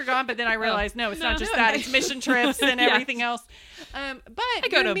feel like you're gone, but then I realize no, it's not just that; it's mission trips and everything else. But I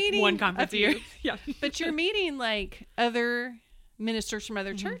go to one conference a year. Yeah, but you're meeting like other ministers from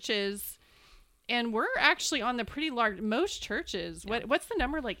other churches, and we're actually on the pretty large. Most churches, what's the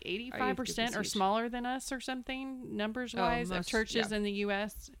number? Like 85% or smaller than us, or something numbers wise of churches in the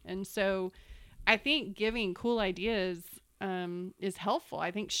U.S. And so, I think giving cool ideas is helpful. I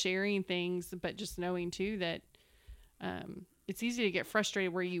think sharing things, but just knowing too that it's easy to get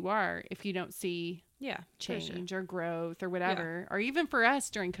frustrated where you are if you don't see change or growth or whatever. Or even for us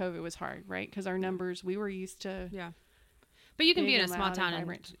during COVID was hard, right? Because our numbers, we were used to. Yeah. But you can be in a big and small loud town and and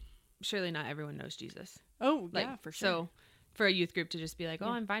vibrant. surely not everyone knows Jesus. Oh, Like, yeah, for sure. So for a youth group to just be like,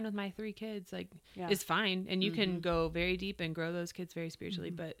 I'm fine with my 3 kids, like, is fine. And you can go very deep and grow those kids very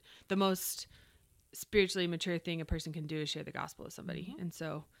spiritually. But the most spiritually mature thing a person can do is share the gospel with somebody. And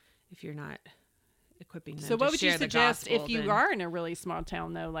so if you're not equipping them So what to would you share the suggest gospel, if you then- are in a really small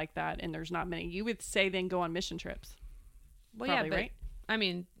town though, like that, and there's not many? You would say then go on mission trips. Well, Probably, but right? I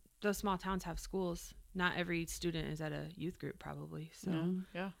mean, those small towns have schools. Not every student is at a youth group, probably. So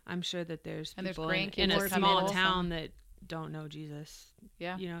Yeah. I'm sure that there's And there's people grandkids in a that come small in also. town that don't know Jesus.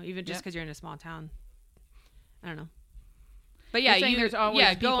 Yeah. Even just Yep. because you're in a small town. I don't know. But yeah, You're saying there's always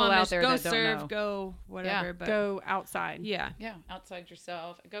go people on out this, there go that don't serve, know. go whatever. Yeah. But Go outside. yeah, Yeah. Outside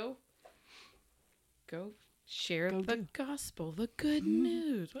yourself. Go share Go the do. gospel, the good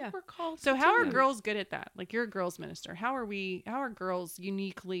news. What Yeah. we're called. So to how are do. girls good at that? Like you're a girls minister. How are girls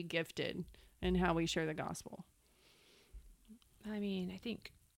uniquely gifted in how we share the gospel? I mean, I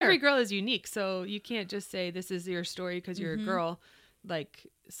think every girl is unique, so you can't just say this is your story because you're a girl. Like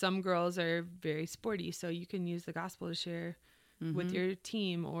some girls are very sporty, so you can use the gospel to share with your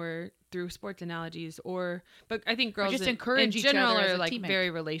team or through sports analogies. But I think girls just in encourage each general other as are a like teammate.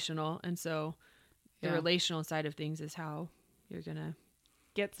 very relational, and so the Yeah. relational side of things is how you're gonna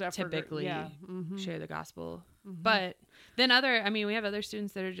Get stuff for typically Mm-hmm. share the gospel. But then we have other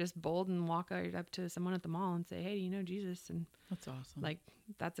students that are just bold and walk right up to someone at the mall and say, hey, do you know Jesus? And That's awesome. like,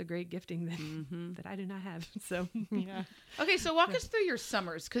 that's a great gifting that I do not have. So Yeah. Okay, so walk us through your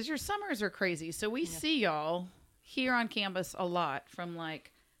summers, because your summers are crazy. So we see y'all here on campus a lot from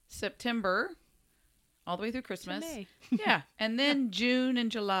like September all the way through Christmas. May. Yeah. And then June and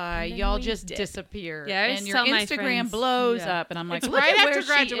July, And then y'all we just dip. disappear. Yeah, I and just your tell my Instagram friends- blows yeah. up. And I'm like, It's look right at after where she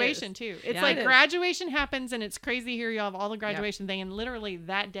graduation is. too. It's Yeah. like It is. graduation happens and it's crazy here. You have all the graduation thing, and literally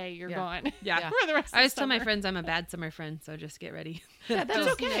that day you're Yeah. gone. Yeah. For the rest of I always the tell my summer. friends I'm a bad summer friend, so just get ready. Yeah, that's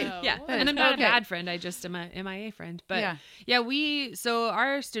Just okay. know. Yeah, Well, and I'm not okay. a bad friend. I just am a MIA friend. But so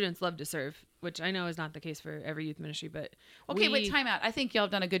our students love to serve, which I know is not the case for every youth ministry. But Okay, wait, time out. I think y'all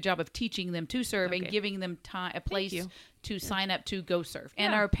have done a good job of teaching them to serve and Okay. giving them time, a place you. to sign up to go serve.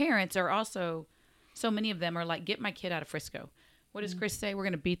 And Yeah. our parents are also, so many of them are like, get my kid out of Frisco. What does Chris say? We're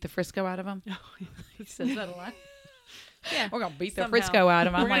going to beat the Frisco out of them? He says that a lot. Yeah. We're going to beat the Somehow. Frisco out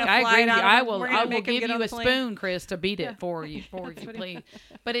of them. I'm We're like, gonna I fly agree it with you. out of I them. will, We're I gonna will make 'em give get you on a the plane. spoon, Chris, to beat it for you, please.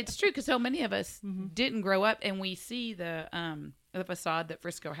 But it's true because so many of us didn't grow up, and we see the facade that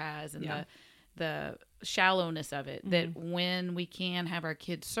Frisco has and Yeah. the shallowness of it, that when we can have our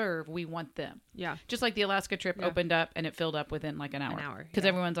kids serve, we want them. Yeah. Just like the Alaska trip opened up and it filled up within like an hour. Because yeah.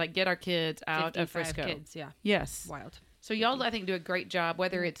 everyone's like, get our kids out of 55 Frisco. kids. Yeah. Yes. Wild. So y'all, I think, do a great job,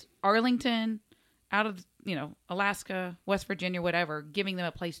 whether it's Arlington, out of, Alaska, West Virginia, whatever, giving them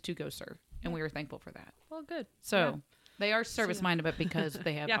a place to go serve. And we were thankful for that. Well, good. So Yeah. they are service-minded, but because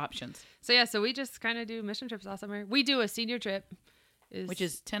they have Yeah. options, So we just kind of do mission trips all summer. We do a senior trip, which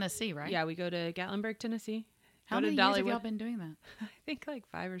is Tennessee, right? yeah, we go to Gatlinburg, Tennessee. How Go to many years have Dollywood. y'all been doing that? I think like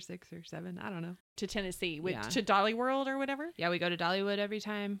 5 or 6 or 7. I don't know. to Tennessee, Yeah. to Dolly World or whatever. Yeah, we go to Dollywood every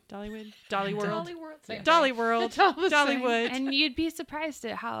time. Dollywood, Dolly World, Same Dolly thing. World, It's all the same. Dollywood. And you'd be surprised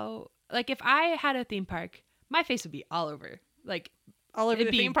at how, like, if I had a theme park, my face would be all over. Like, all over it'd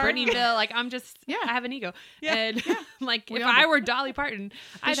the be theme park. Brittanyville. Like, I'm just, Yeah. I have an ego. Yeah. And, like, We if all I do. were Dolly Parton,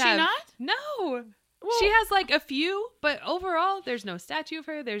 I'd she have... not? No. She has, like, a few, but overall, there's no statue of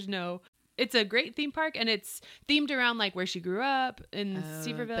her. There's no... It's a great theme park, and it's themed around, like, where she grew up in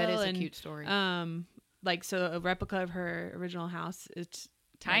Seaverville. That is and, a cute story. Like, so a replica of her original house. It's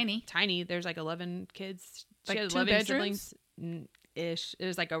Tiny. like, tiny. There's like 11 kids. Like she had 2 11 bedrooms? siblings ish. It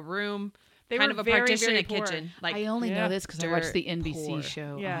was like a room, They kind were of a very, partition, very a poor. kitchen. Like, I only yeah. know this because I watched the Dirt NBC poor.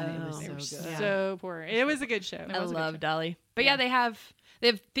 show. Yeah, and it was they so were good. so poor. It was a good show. I love Dolly. But yeah, they have They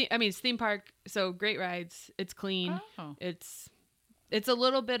have, it's theme park, so great rides. It's clean. Oh. It's a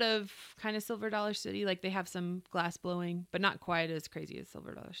little bit of kind of Silver Dollar City. Like they have some glass blowing, but not quite as crazy as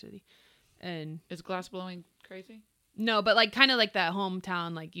Silver Dollar City. And Is glass blowing crazy? no, but like kind of like that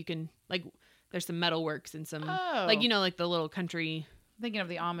hometown. Like you can like there's some metal works and some like like the little country. I'm thinking of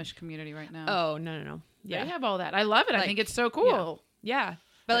the Amish community right now. Oh no. Yeah, They have all that. I love it. I Like, think it's so cool. yeah.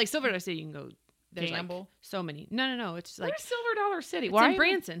 But like Silver Dollar City, you can go. There's Gamble. like so many. No. It's like Where's Silver Dollar City? it's Why in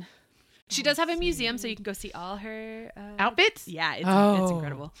Branson. She does have a museum, so you can go see all her Outfits? Yeah, it's Oh.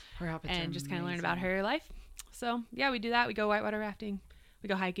 incredible. Her outfits And are just kind of learn amazing. about her life. So yeah, we do that. We go whitewater rafting. We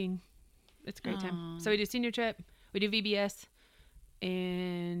go hiking. It's a great time. So we do senior trip. We do VBS,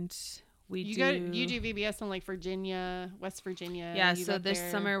 and You do VBS in like Virginia, West Virginia. Yeah. You So go this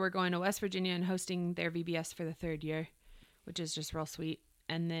there. summer we're going to West Virginia and hosting their VBS for the 3rd year, which is just real sweet.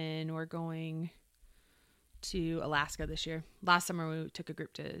 And then we're going to Alaska this year. Last summer we took a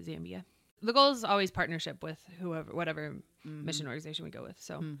group to Zambia. The goal is always partnership with whatever mission organization we go with.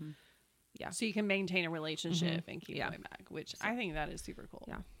 So So you can maintain a relationship and keep Yeah. going back, which I think that is super cool.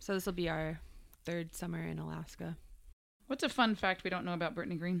 yeah. So this will be our 3rd summer in Alaska. What's a fun fact we don't know about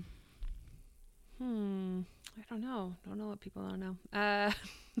Brittany Green? I don't know. Don't know what people don't know.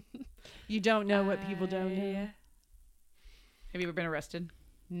 You don't know what people don't know. Have you ever been arrested?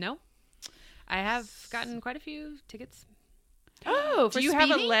 No. I have gotten quite a few tickets. Oh, Do you have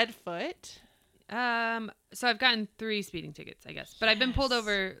a lead foot? So I've gotten 3 speeding tickets, I guess. But I've been pulled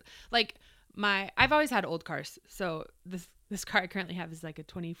over like I've always had old cars. So this car I currently have is like a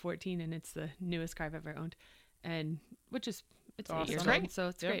 2014 and it's the newest car I've ever owned. And it's 8 years Awesome. old, so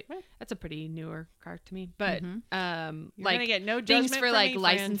it's Yep. great. That's a pretty newer car to me. But You're like gonna get no things judgment for from like me,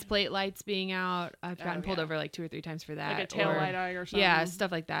 license friend. plate lights being out. I've gotten pulled yeah. over like 2 or 3 times for that. Like a tail or- light eye or something. Yeah,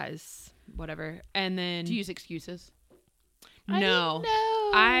 stuff like that is whatever. And then Do you use excuses? no,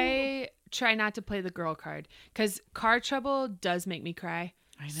 I try not to play the girl card because car trouble does make me cry.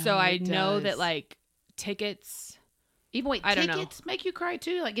 I know, So I it know does. that like tickets, Even wait, I don't know. tickets make you cry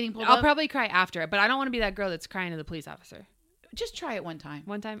too, like getting pulled I'll up. probably cry after it, but I don't want to be that girl that's crying to the police officer. Just try it one time.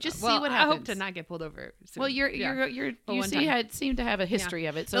 One time, Just well, see what I hope happens. to not get pulled over. Soon. Well, you one time. seem to have a history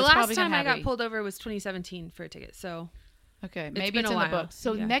of it, so the it's last probably time gonna I have got pulled over was 2017 for a ticket. So Okay, It's maybe been it's a in the while. book.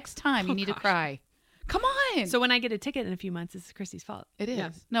 So Yeah. next time you Oh, need to gosh. cry. Come on. so when I get a ticket in a few months, it's Christy's fault. it is.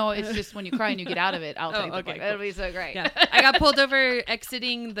 Yeah. No, it's just when you cry and you get out of it. I'll take the okay, book. cool. That'll be so great. Yeah, I got pulled over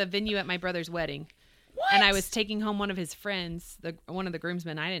exiting the venue at my brother's wedding. What? And I was taking home one of his friends, one of the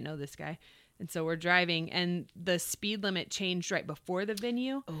groomsmen. I didn't know this guy. And so we're driving, and the speed limit changed right before the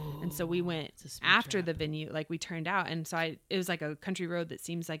venue. And so we went a speed after trap. the venue. Like, we turned out. And so it was like a country road that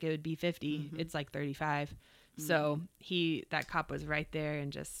seems like it would be 50. It's like 35. So that cop was right there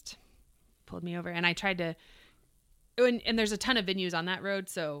and just pulled me over. And I tried to, and there's a ton of venues on that road.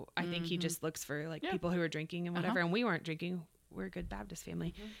 So I think he just looks for like people who are drinking and whatever. And we weren't drinking. We're a good Baptist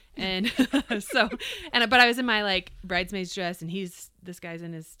family. And but I was in my like bridesmaid's dress, and this guy's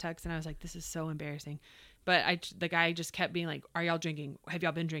in his tux, and I was like, this is so embarrassing. But the guy just kept being like, are y'all drinking? Have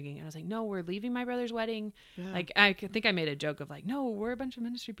y'all been drinking? And I was like, no, we're leaving my brother's wedding. Like, I think I made a joke of like, no, we're a bunch of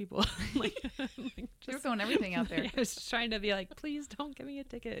ministry people. like, You're throwing everything out there. I was just trying to be like, please don't give me a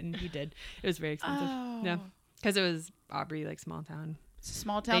ticket. And he did. It was very expensive. Oh. Yeah. Because it was Aubrey, like small town. It's a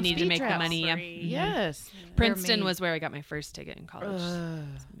small town. They need to speed make the trap. money. Yeah. Yes. Princeton was where I got my first ticket in college. Ugh.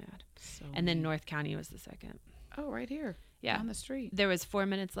 It's mad. And then North County was the second. Oh, right here. Yeah. On the street. There was 4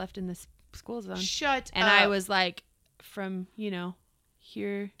 minutes left in this school zone. Shut And up. I was like, from,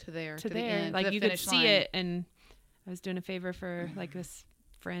 here to there. to the there. end, Like the you could finish see line. it. And I was doing a favor for like this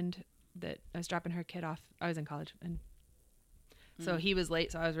friend that I was dropping her kid off. I was in college. And so he was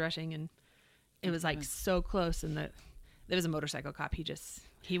late. So I was rushing, and it was like so close. And there was a motorcycle cop.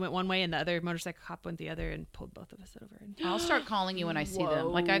 He went one way and the other motorcycle cop went the other and pulled both of us over. And I'll start calling you when I see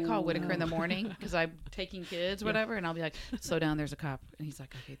them. Like I call Whitaker in the morning because I'm taking kids, whatever, and I'll be like, "Slow down, there's a cop," and he's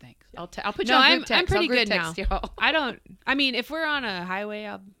like, "Okay, thanks." I'll put you No, on group text. I'm pretty I'll group good text now. Y'all. I mean, if we're on a highway,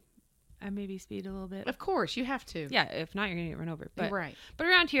 I maybe speed a little bit. Of course, you have to. Yeah, if not, you're gonna get run over. But right. But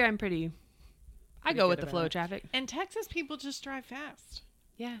around here, I go good with the about flow it. of traffic. In Texas, people just drive fast.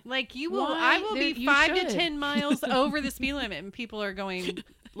 Yeah. Like you will, Why? I will There- be you 5 to should. 10 miles over the speed limit, and people are going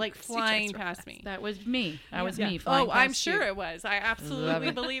like flying past me. That was me. That was Yeah. me. Flying Oh, I'm past sure you. it was. I Love absolutely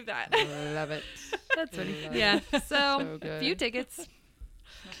it. believe that. Love it. That's funny. Love Yeah. it. So, So good. few tickets.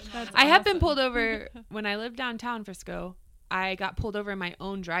 I have been pulled over when I lived downtown Frisco. I got pulled over in my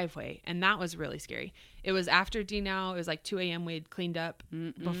own driveway, and that was really scary. It was after D-Now. It was like 2 a.m. We had cleaned up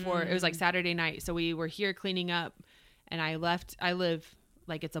before. It was like Saturday night, so we were here cleaning up, and I live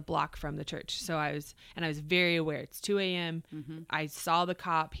like it's a block from the church. So I was very aware. It's 2 a.m. I saw the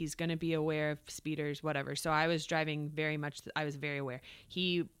cop. He's going to be aware of speeders, whatever. So I was driving I was very aware.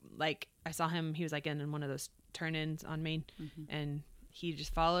 I saw him. He was like in one of those turn-ins on Main, and he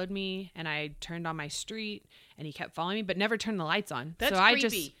just followed me, and I turned on my street, and he kept following me, but never turned the lights on. That's so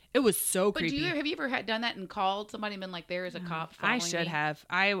creepy. It was so But creepy. have you ever done that and called somebody and been like, there is a cop following I should me? have.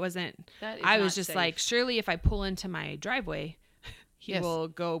 I wasn't. That is I not was just safe. like, surely if I pull into my driveway, he Yes. will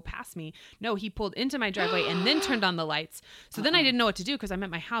go past me. No, he pulled into my driveway and then turned on the lights. So then I didn't know what to do because I'm at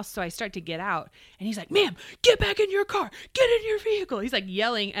my house. So I start to get out, and he's like, "Ma'am, get back in your car. Get in your vehicle." He's like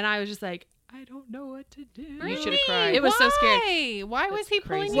yelling, and I was just like, I don't know what to do. You should have cried. It was so scary. Why was he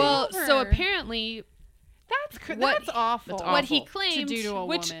pulling crazy. you Well, over? so apparently that's awful. That's what he awful. claimed, to do to a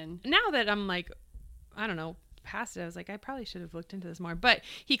which woman. now that I'm like, I don't know, past it, I was like, I probably should have looked into this more. But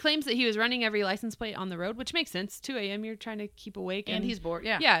he claims that he was running every license plate on the road, which makes sense. 2 a.m. You're trying to keep awake, And he's bored.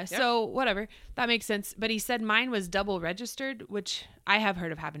 Yeah. yeah. Yep. So whatever, that makes sense. But he said mine was double registered, which I have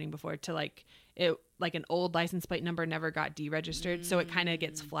heard of happening before. To like it, like an old license plate number never got deregistered, so it kind of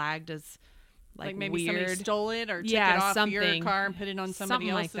gets flagged as like maybe weird. somebody stole it or took Yeah, it off your something. car and put it on somebody something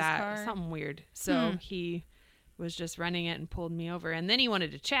else's like that, car. something weird. So he was just running it and pulled me over, and then he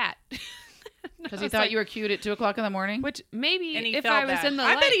wanted to chat Because he thought you were cute at 2:00 in the morning. which maybe And he if felt I was bad. in the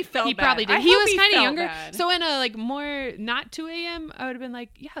I bet light, he felt bad. probably did. I He hope was he kind of felt younger, bad. so in a like more not 2 a.m. I would have been like,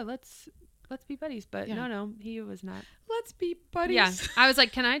 yeah, let's be buddies. But Yeah. no, he was not. Let's be buddies. Yeah, I was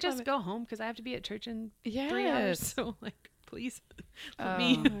like, can I just go home because I have to be at church in Yes. 3 hours? So like, please let Oh,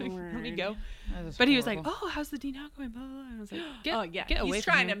 me my let me word. go. That is But he was like, horrible. oh, how's the D now going? Blah, blah, blah. And I was like, get, Oh yeah, get away he's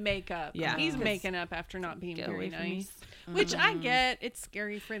from trying here. to make up. Yeah. He's 'Cause- making up after not being Get very away from me. nice. Which I get. It's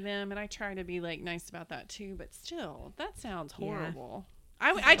scary for them, and I try to be like nice about that too. But still, that sounds Yeah. horrible.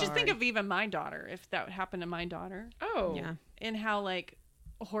 I just think of even my daughter, if that would happen to my daughter, Oh. Yeah. and how like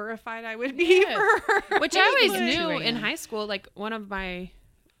horrified I would be Yes. for her. Which I always Like- knew 2 in a.m. high school. Like one of my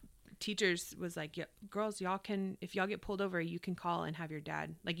teachers was like, yeah, girls, y'all can, if y'all get pulled over, you can call and have your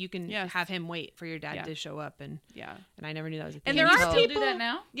dad, like you can Yes. have him wait for your dad Yeah. to show up. And Yeah. I never knew that was a thing. And there Can are you still people do that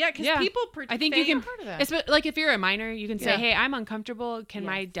now? Yeah, because Yeah. people. I think you can, heard of that. it's like if you're a minor, you can say, Yeah. hey, I'm uncomfortable. Can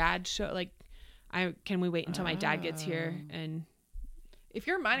my Yes. dad show, like, can we wait until my dad gets here? Oh. And If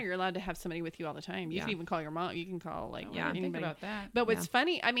you're a minor, you're allowed to have somebody with you all the time. You Yeah. can even call your mom. You can call like I didn't think anybody. about that. But what's Yeah.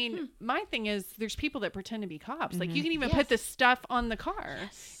 funny, I mean, my thing is there's people that pretend to be cops. Like you can even Yes. put the stuff on the car.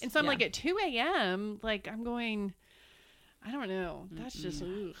 And so I'm Yeah. like at 2 a.m., like I'm going, I don't know. That's just,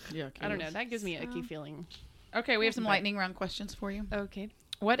 ugh. Yuck, I don't know. yes. That gives me an icky feeling. Okay, we have some lightning round questions for you. okay.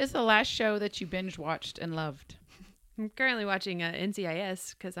 What is the last show that you binge watched and loved? I'm currently watching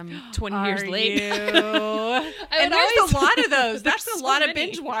NCIS because I'm 20 years late. And there's a lot of those. That's There's a so lot of many.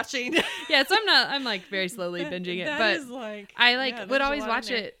 binge watching. Yeah, so I'm like very slowly binging it. That But is like, I yeah, would there's a always lot in watch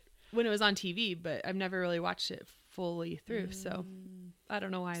there. it when it was on TV, but I've never really watched it fully through. So I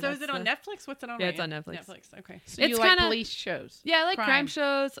don't know why. So is it on Netflix? What's it on? Yeah, right it's on now? Netflix. Netflix. Okay. So It's you like kinda- police shows? Yeah, I like crime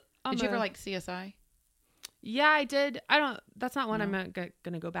shows. Did you ever like CSI? Yeah, I did. I don't. That's not one I'm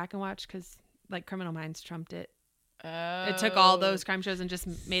gonna go back and watch because like Criminal Minds trumped it. It took all those crime shows and just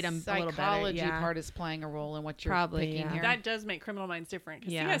made them a little better. Psychology Yeah. part is playing a role in what you're Probably, picking yeah. here. That does make Criminal Minds different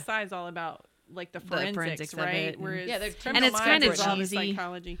because Yeah. CSI is all about like the forensics forensics, of right? it and- Whereas Yeah, they're- Criminal and it's Minds kinda is all the cheesy.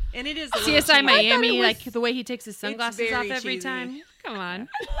 psychology, and it is a little CSI cheesy. Miami, was- like the way he takes his sunglasses off very every cheesy. time. Come on.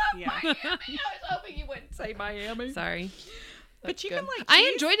 Yeah, I was hoping you wouldn't say Miami. Sorry. but you good. can like. I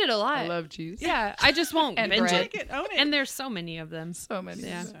cheese. enjoyed it a lot. I love cheese. Yeah, I just won't And binge bread. it. Like it, own it. And there's so many of them. So many.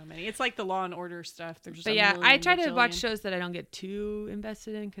 Yeah. So many. It's like the Law and Order stuff. There's just But a yeah, I million try to watch bajillion. shows that I don't get too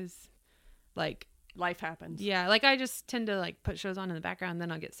invested in because, like, Life happens. yeah, like I just tend to like put shows on in the background,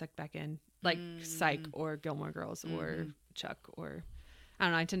 then I'll get sucked back in, like Psych or Gilmore Girls or Chuck or I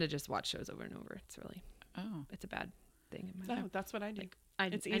don't know. I tend to just watch shows over and over. Oh. It's a bad thing in my So life. that's what I do. I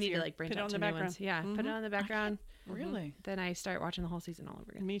it's need to easier. like branch Put it out on to the new background. ones. Yeah, put it on the background. Really? Then I start watching the whole season all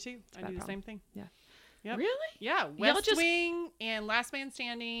over again. Me too. I bad do the problem. same thing. Yeah. Yep. Really? Yeah, Y'all West just- Wing and Last Man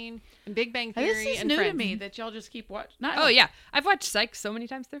Standing and Big Bang Hey, Theory this is and new Friends. to me that y'all just keep watching. Oh yeah, I've watched Psych so many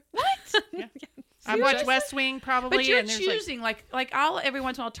times through. What? I watch Seriously? West Wing probably. But you're and there's choosing like I'll every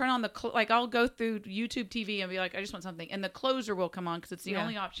once in a while turn on the like I'll go through YouTube TV and be like I just want something and the closer will come on because it's the Yeah.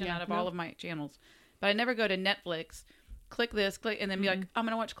 only option Yeah. out of all of my channels. But I never go to Netflix, click this, click and then be like I'm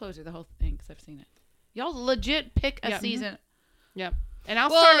gonna watch Closer the whole thing because I've seen it. Y'all legit pick a Yep. season. Yep. And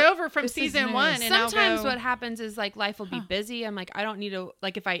I'll Well, start over from this is season new. 1 and I'll Sometimes go, what happens is like life will be busy. I'm like, I don't need to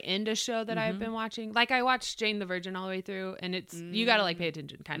like if I end a show that I've been watching. Like I watched Jane the Virgin all the way through, and it's you got to like pay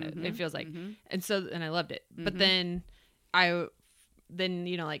attention, kind of. It feels like, and I loved it. But then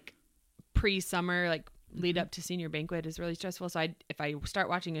you know like pre-summer, like lead up to senior banquet is really stressful. So if I start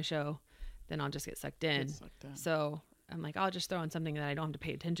watching a show, then I'll just get sucked in. So I'm like, I'll just throw on something that I don't have to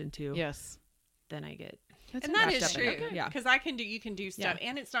pay attention to. Yes. Then I get. And that wrapped is up in true. it. Yeah. Because you can do stuff,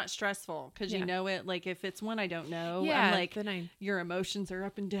 and it's not stressful because Yeah. you know it. Like if it's one I don't know, Yeah. I'm like, Then your emotions are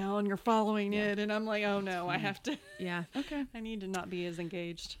up and down. You're following it, and I'm like, oh no, I have to. yeah. Okay. I need to not be as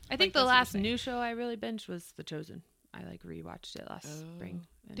engaged. I think Like, the that's what you're last saying. new show I really binged was The Chosen. I like rewatched it last spring.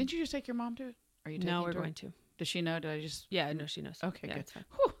 and- Didn't you just take your mom to it? Are you taking No, her we're to it? going to. Does she know? Did I just? Yeah, no, she knows. Okay, Yeah, good. it's fine.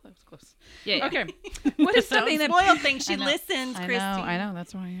 Whew, that was close. Yeah, yeah. Okay. What is something Don't that spoil things. She I know. listens, Christy. I know.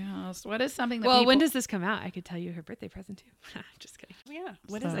 That's why I asked. What is something that Well, people... when does this come out? I could tell you her birthday present too. Just kidding. Yeah.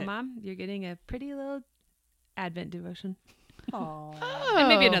 What is So- it? Mom, you're getting a pretty little Advent devotion. Aw. And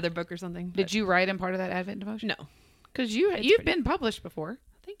maybe Oh. another book or something. Did you write in part of that Advent devotion? No. Because you've pretty- been published before.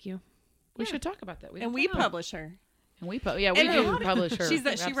 Thank you. We should talk about that. And don't we know. publish her. And we we And do publish her. She writes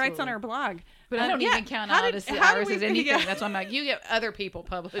on Absolutely. her blog. But I don't Yeah. even count How out did- as how did ours we- as anything. yeah. That's why I'm like, you get other people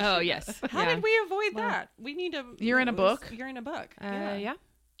published. Oh, yes. How Yeah. did we avoid that? We need to. You're in a book? You're in a book. Yeah.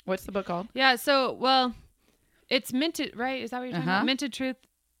 What's the book called? Yeah. So, well, it's Minted, right? Is that what you're talking Uh-huh. about? Minted Truth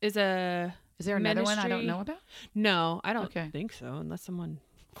is a. Is there another one I don't Ministry. know about? No, I don't Okay. think so, unless someone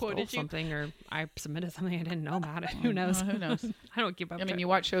Quoted stole you. something or I submitted something I didn't know about it. Who knows? Who knows? I don't keep up. I mean, to- you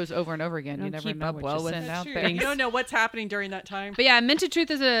watch shows over and over again. You don't never keep know up what well you with send out True. there. You don't know what's happening during that time. But yeah, Minted Truth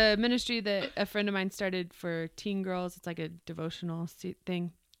is a ministry that a friend of mine started for teen girls. It's like a devotional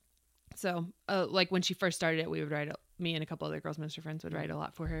thing. So, like when she first started it, we would write. Me and a couple other girls minister friends would write a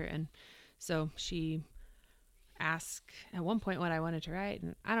lot for her, and so she asked at one point what I wanted to write,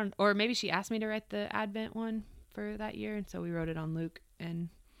 and I don't, or maybe she asked me to write the Advent one for that year, and so we wrote it on Luke, and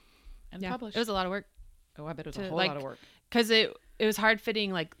And yeah, published. it was a lot of work. Oh, I bet it was to, a whole like, lot of work. Because it was hard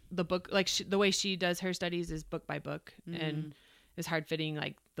fitting like the book, like the way she does her studies is book by book, Mm-hmm. and it's hard fitting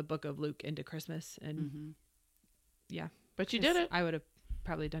like the book of Luke into Christmas, and yeah. But you 'Cause did it. I would have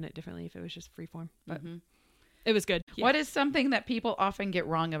probably done it differently if it was just free form, but Mhm. it was good. Yeah. What is something that people often get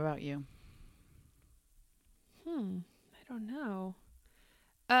wrong about you? I don't know.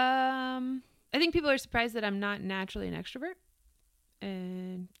 I think people are surprised that I'm not naturally an extrovert,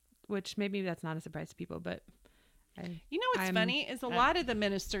 and which maybe that's not a surprise to people, but You know what's funny is a lot of the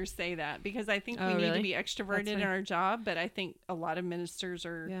ministers say that because I think we Oh, need to really? be extroverted in funny. our job, but I think a lot of ministers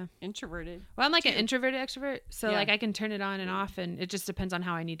are Yeah. introverted. well, I'm like an introverted extrovert, so Yeah. like I can turn it on and off, and it just depends on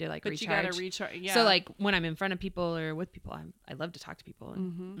how I need to like But recharge. you got to recharge. Yeah. So like when I'm in front of people or with people, I love to talk to people,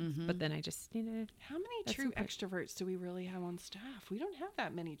 and, Mm-hmm. but then I just need to. How many That's true important. extroverts do we really have on staff? We don't have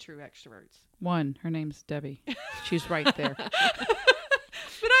that many true extroverts. One. Her name's Debbie. She's right there.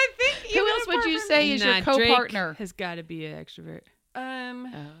 But I think Who else would you say is your co-partner? Drake has got to be an extrovert,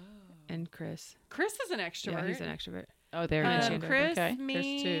 and Chris. Chris is an extrovert. Yeah, he's an extrovert. Oh, there it is. Chris, Okay. me,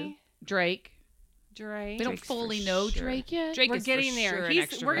 There's two. Drake. Drake. We don't Drake's for fully know sure. Drake yet. Drake We're is for getting there. sure an We're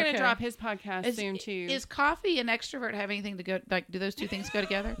extrovert. going to Okay. drop his podcast Is, soon too. is coffee and extrovert have anything to go? Like, do those two things go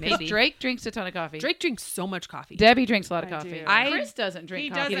together? 'Cause Maybe. Drake drinks a ton of coffee. Drake drinks so much coffee. Debbie drinks a lot of I coffee. do. Chris doesn't drink he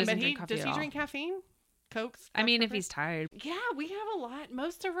coffee. doesn't, doesn't but drink coffee does at he all. drink caffeine? Cokes? I mean, if coffee? he's tired. Yeah, we have a lot.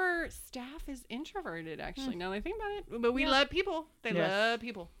 Most of our staff is introverted, actually. Now that I think about it, but we love people. They Yes. love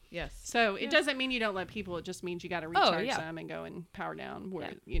people. Yes. So it doesn't mean you don't love people. It just means you got to recharge yeah. them and go and power down. Where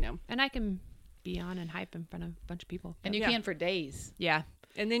Yeah. you know, And I can be on and hype in front of a bunch of people. And you Yeah. can for days. Yeah.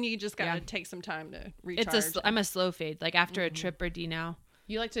 and then you just got to Yeah. take some time to recharge. I'm a slow fade. Like after a trip or D now,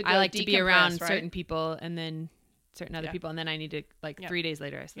 You like to go I like to be around decompress, right? certain people and then certain other Yeah. people. And then I need to like Yep. 3 days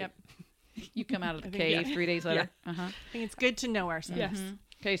later, I sleep. Yep. You come out of the I think, cave yeah. 3 days later. Uh-huh. I think it's good to know ourselves. Yes.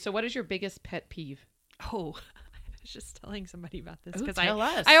 Okay, so what is your biggest pet peeve? Oh, I was just telling somebody about this Ooh, because tell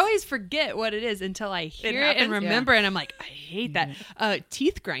us. I always forget what it is until I hear it, and happens? remember, and I'm like, I hate that.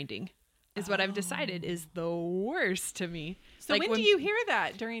 Teeth grinding is what I've decided is the worst to me. So Like when do you hear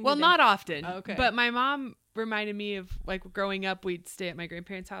that during? Well, the day? not often. Okay. But my mom reminded me of like growing up, we'd stay at my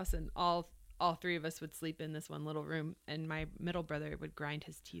grandparents' house, and all three of us would sleep in this one little room, and my middle brother would grind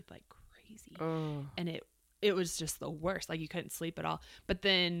his teeth like crazy, Oh. and it was just the worst. Like you couldn't sleep at all. But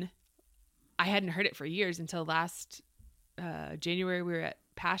then I hadn't heard it for years until last January. We were at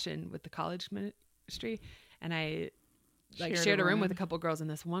Passion with the college ministry, and I like shared a room with a couple girls, and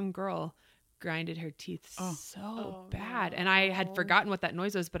this one girl grinded her teeth so bad, and I had forgotten what that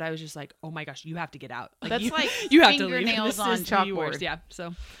noise was, but I was just like, oh my gosh, you have to get out. That's you, like you have to leave. fingernails This on is the worst. chalkboard. Yeah.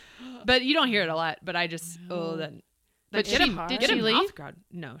 So, but you don't hear it a lot. But I just that. But get she- him, did get she him leave? off guard.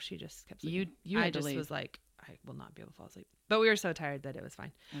 No, she just kept sleeping. You I had to just leave. was like, I will not be able to fall asleep. But we were so tired that it was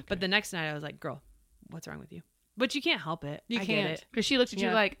fine. But the next night I was like, girl, what's wrong with you? But you can't help it. You I can't. Get it. Because she looked at you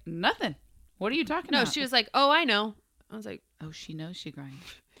Yeah. like, nothing. What are you talking No, about? she was like, oh, I know. I was like, Oh, she knows she grinds.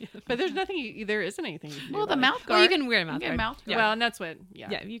 But there's nothing. There isn't anything. You can do Well, the about it. mouth guard. Well, you can wear a mouth get guard. mouth guard. Well, and that's what. Yeah.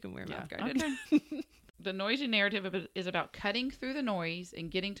 Yeah, you can wear a mouth guard. Okay. The noisy narrative is about cutting through the noise and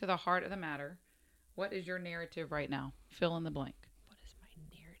getting to the heart of the matter. What is your narrative right now? Fill in the blank. What is my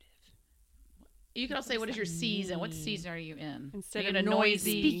narrative? You can also say, what is your season? What season are you in? Instead Are you of in a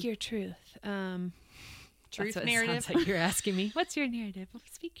noisy- Speak your truth. Truth That's what narrative. It sounds like you're asking me. What's your narrative? Well,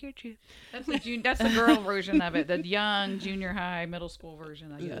 speak your truth. That's the girl version of it. The young junior high, middle school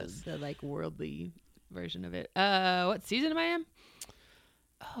version, I guess. The like worldly version of it. What season am I in?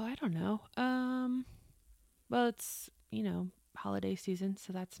 Oh, I don't know. Well, it's holiday season,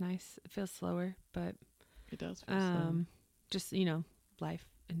 so that's nice. It feels slower, but It does. Feel slow. just life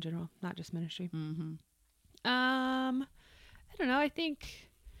in general, not just ministry. Mm-hmm. I don't know. I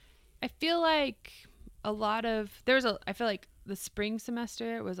feel like I feel like the spring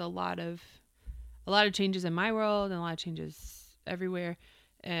semester was a lot of changes in my world and a lot of changes everywhere.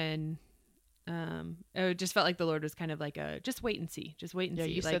 And it just felt like the Lord was kind of like just wait and see. Just wait and Yeah,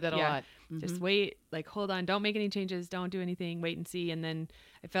 see. you like, said that a lot. Just Mhm. wait, like hold on, don't make any changes, don't do anything, wait and see. And then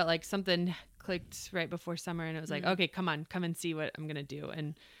I felt like something clicked right before summer and it was like, okay, come and see what I'm gonna do.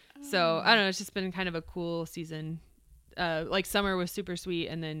 And so I don't know, it's just been kind of a cool season. Like summer was super sweet,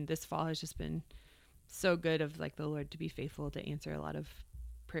 and then this fall has just been so good of like the Lord to be faithful to answer a lot of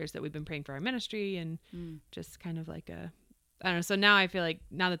prayers that we've been praying for our ministry, and just kind of like I don't know. So now I feel like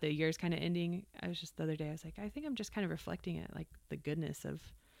now that the year's kind of ending, I was just the other day, I was like, I think I'm just kind of reflecting at like the goodness of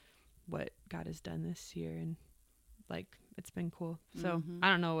what God has done this year, and like it's been cool. So I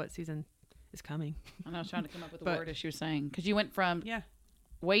don't know what season is coming. And I was trying to come up with a But- word as she was saying, because you went from Yeah.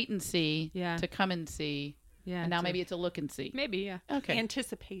 wait and see Yeah. to come and see, Yeah. and now maybe it's a look and see. maybe, yeah. Okay.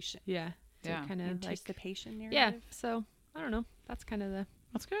 Anticipation. Yeah. To Yeah. kind of like, Anticipation narrative. yeah. So I don't know. That's kind of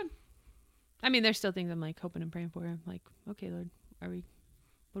That's good. I mean, there's still things I'm like hoping and praying for. I'm like, okay, Lord, what are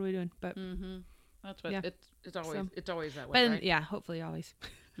we doing? But, Mm-hmm. That's what Yeah. it's always So- it's always that way, but right? yeah, hopefully always.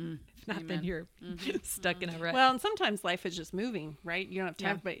 If not, then Amen. you're stuck in a rut. Well, and sometimes life is just moving, right? You don't have to Yeah.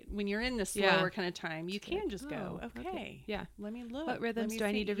 have, but when you're in the Yeah. slower kind of time, you can like, just go, oh, okay, Yeah. let me look. What let rhythms me do I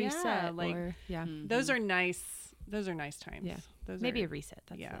see." need to reset? Yeah, like or, yeah. those are nice. Those are nice times. Yeah. Those Maybe are, a reset.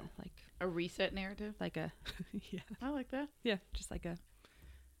 That's yeah. A reset narrative. like a, yeah. I like that. Yeah. Just like a,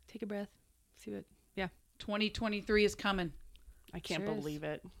 take a breath, see what, 2023 is coming. I can't Sure is. believe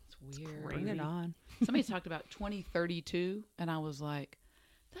it. It's weird. bring it on. Somebody talked about 2032, and I was like,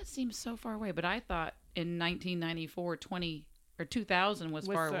 that seems so far away. But I thought in 1994, 2000 was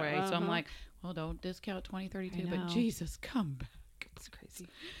far Was, away. So I'm uh-huh. like, well, don't discount 2032. I But know. Jesus, come back. It's crazy.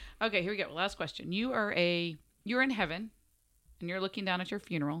 Okay, here we go. Last question. You're in heaven, and you're looking down at your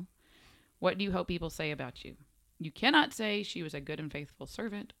funeral. What do you hope people say about you? You cannot say she was a good and faithful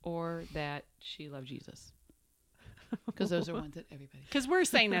servant or that she loved Jesus. Because those are ones that everybody. Because we're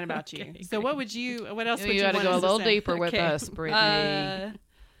saying that about you. So what would you? What else would you You got to want go a us to little say? deeper with Okay. us, Brittany.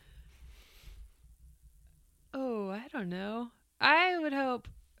 I don't know. I would hope.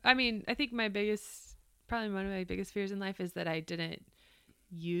 I mean, I think probably one of my biggest fears in life is that I didn't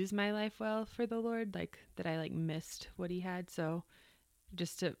use my life well for the Lord, like that I like missed what He had. So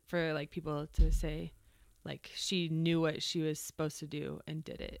just for like people to say, like she knew what she was supposed to do and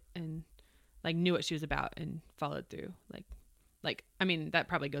did it, and like knew what she was about and followed through. Like I mean, that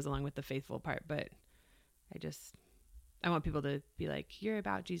probably goes along with the faithful part, but I want people to be like, you're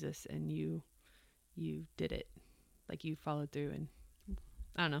about Jesus and you did it. Like you followed through, and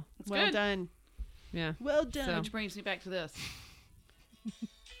I don't know. Well good. done. Yeah. Well done. So- Which brings me back to this.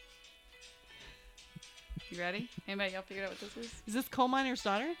 You ready? Anybody else figured out what this is? Is this Coal Miner's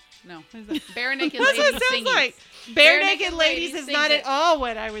Daughter? No. What is that? Bare Naked That's what Ladies it sounds singing. like. Bare Naked Ladies is sings not it. at all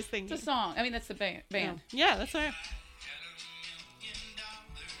what I was thinking. It's a song. I mean, that's the band. Yeah, that's right.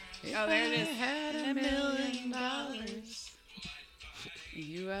 Oh, there it is. Had $1 million.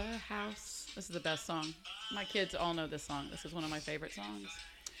 You a house. This is the best song. My kids all know this song. This is one of my favorite songs.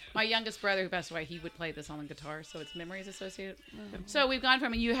 My youngest brother, who passed away, he would play this on the guitar, so it's memories associated. So we've gone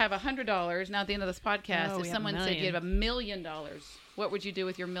from you have $100. Now at the end of this podcast, Oh, if we have someone $1 said you million. have $1 million, what would you do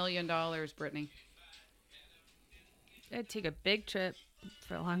with your $1 million, Brittany? I'd take a big trip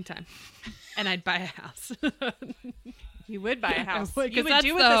for a long time, and I'd buy a house. You would buy a house. would, 'cause You would that's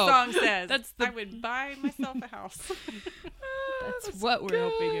do what the the- song says. that's the- I would buy myself a house. That's what we're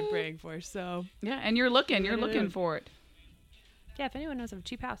hoping and praying for. So Yeah, and you're looking for it. yeah, if anyone knows of a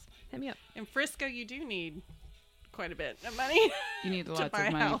cheap house, hit me up. In Frisco, you do need quite a bit of money. You need lots buy of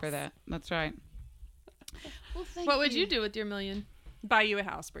a money house. for that. That's right. Well, thank What would you do with your $1 million? Buy you a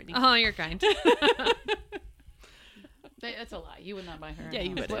house, Brittany. Oh, you're kind. That's a lie. You would not buy her. a Yeah, you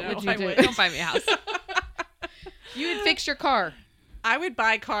house. would. What No, would you I do? wouldn't. Don't buy me a house. You would fix your car. I would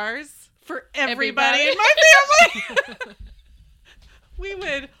buy cars for everybody in my family. We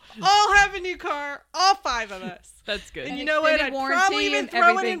would all have a new car, all 5 of us. That's good. And you know what? I'd Extended probably even warranty and throw it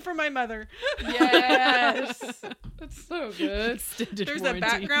everything. in for my mother. Yes. That's so good. Extended There's warranty. a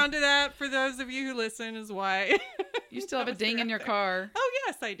background to that for those of you who listen is why. You still have a That was ding in right your there. car. Oh,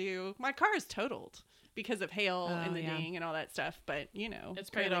 yes, I do. My car is totaled because of hail and the yeah. ding and all that stuff. But, you know,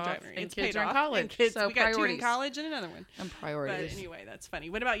 It's paid currently off, driving- and it's kids paid are in off. college, And kids, so we got 2 in priorities. college and another one. And But priorities. anyway, that's funny.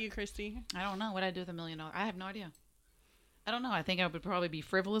 What about you, Christy? I don't know what I'd do with $1 million. I have no idea. I don't know. I think I would probably be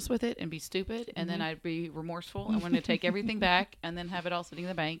frivolous with it and be stupid, and then I'd be remorseful and want to take everything back and then have it all sitting in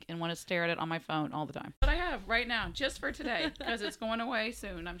the bank and want to stare at it on my phone all the time. What I have right now, just for today, because it's going away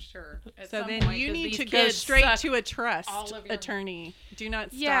soon, I'm sure. At So some then point, you 'cause need these to go kids straight suck to a trust all of your- attorney. Do not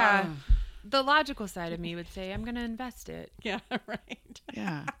stop. Yeah. The logical side of me would say I'm going to invest it. Yeah, right.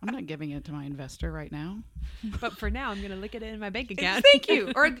 Yeah, I'm not giving it to my investor right now. But for now, I'm going to look at it in my bank account. Thank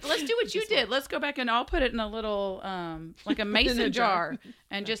you. Or let's do what you did. Let's go back and I'll put it in a little, like a mason jar,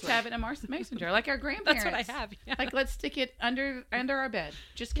 and just have it in a mason jar, like our grandparents. That's what I have. Yeah. Like, let's stick it under our bed,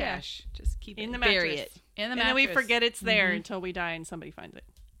 just cash Just keep In it. the Bury mattress. it. in the And mattress. then we forget it's there until we die and somebody finds it.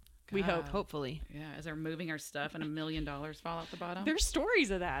 We hope. Hopefully. Yeah, as they're moving our stuff and $1 million fall out the bottom. There's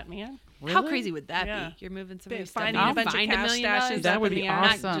stories of that, man. How crazy would that Yeah. be? You're moving somebody's Finding stuff. a and bunch of find cash $1 million. stashes That up would in be the air.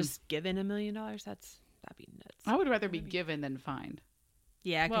 awesome. Not just given $1 million. That'd be nuts. I would rather be given than find.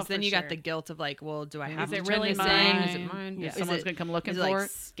 Yeah, because Well, then for you sure. got the guilt of like, well, do I Is have it to really turn this in? Is mine? it mine? Yeah, Is someone's it- gonna come looking is it for like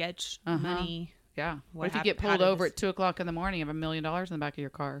it. sketch Uh-huh. money? Yeah. What if you What get how pulled did over this- at 2:00 in the morning, you have $1 million in the back of your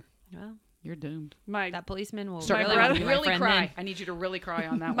car? Well, You're doomed. that policeman will Start really brother- want to be my really friend cry. then. I need you to really cry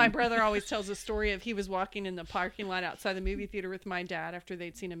on that My one. brother always tells a story of he was walking in the parking lot outside the movie theater with my dad after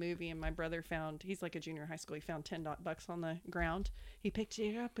they'd seen a movie, and my brother found, he's like a junior high school, he found $10 on the ground. He picked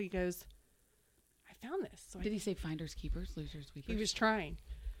it up. He goes, I found this. So Did he say finders keepers, losers weepers? he was trying.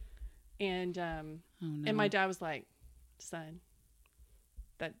 And Oh no. and my dad was like, son,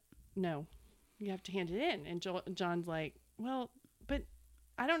 no, you have to hand it in. And John's like, well, but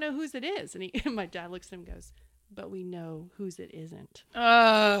I don't know whose it is. And and my dad looks at him and goes, but we know whose it isn't.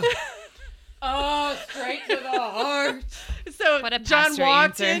 Oh, straight to the heart. So What a John pastor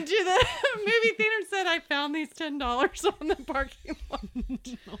walked answer. into the movie theater and said, I found these $10 on the parking lot.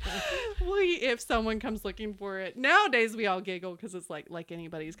 If someone comes looking for it. Nowadays, we all giggle because it's like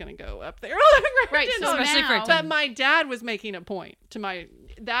anybody's going to go up there. Right, so Especially for now, But my dad was making a point to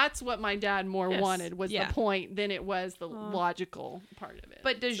that's what my dad more Yes. wanted was Yeah. the point than it was the logical part of it.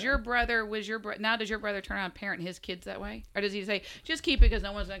 But does So- your brother does your brother turn around and parent his kids that way, or does he say just keep it because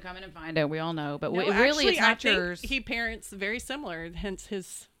no one's gonna come in and find it? We all know, but No, really, it's actually, I not think yours. He parents very similar, hence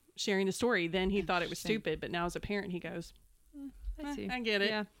his sharing the story. Then he thought it was Interesting. stupid, but now as a parent, he goes, I see. I get it.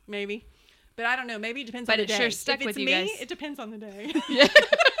 Yeah. Maybe. But I don't know. Maybe it depends But on the it day. sure stuck if it's with you me, guys. it depends on the day.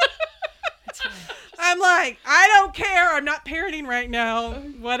 That's fine. I'm like, I don't care. I'm not parenting right now.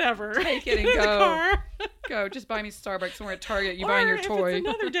 Whatever. Take it and In the go. car. Go, just buy me Starbucks. When we're at Target, you Or buying your if toy. It's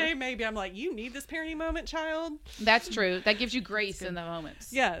another day, maybe I'm like, you need this parenting moment, child. That's true. That gives you grace in the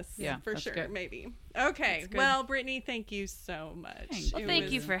moments. Yes. Yeah, for that's sure. good. Maybe. Okay. good. Well, Brittany, thank you so much. Thank Well, It thank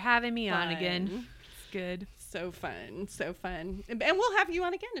was you for having me on again. fun. It's good. So fun. So fun. And we'll have you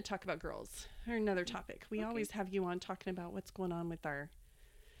on again to talk about girls or another topic. We always have you on talking about what's going on with our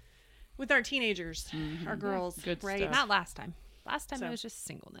teenagers, our girls. Good right? stuff. Not last time. Last time So- it was just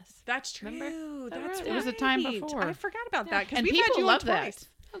singleness. That's true. Remember? That's right. right. It was the time before. I forgot about that because And we've had people you love on that. twice.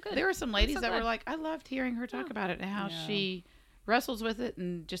 Oh, good. There were some ladies so that were glad. like, I loved hearing her talk about it and how Yeah. she wrestles with it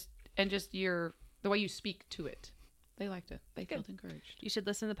and just the way you speak to it. They liked it. They felt encouraged. You should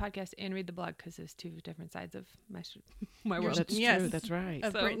listen to the podcast and read the blog because there's two different sides of my Yours- world. That's Yes. true. That's right.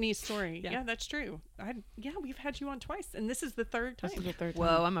 Of So- Brittany's story. Yeah. Yeah, that's true. We've had you on twice, and this is the third time. This is the third time.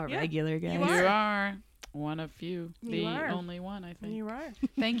 Whoa, I'm a Yeah. regular guy. You You are. are one of few. You The are. only one, I think. You are.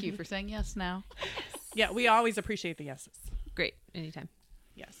 Thank you for saying yes now. Yeah, we always appreciate the yeses. Great. Anytime.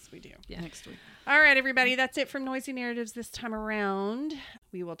 Yes, we do. Yeah. Next week. All right, everybody. That's it from Noisy Narratives this time around.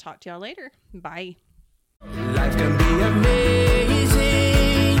 We will talk to y'all later. Bye. Life can be amazing.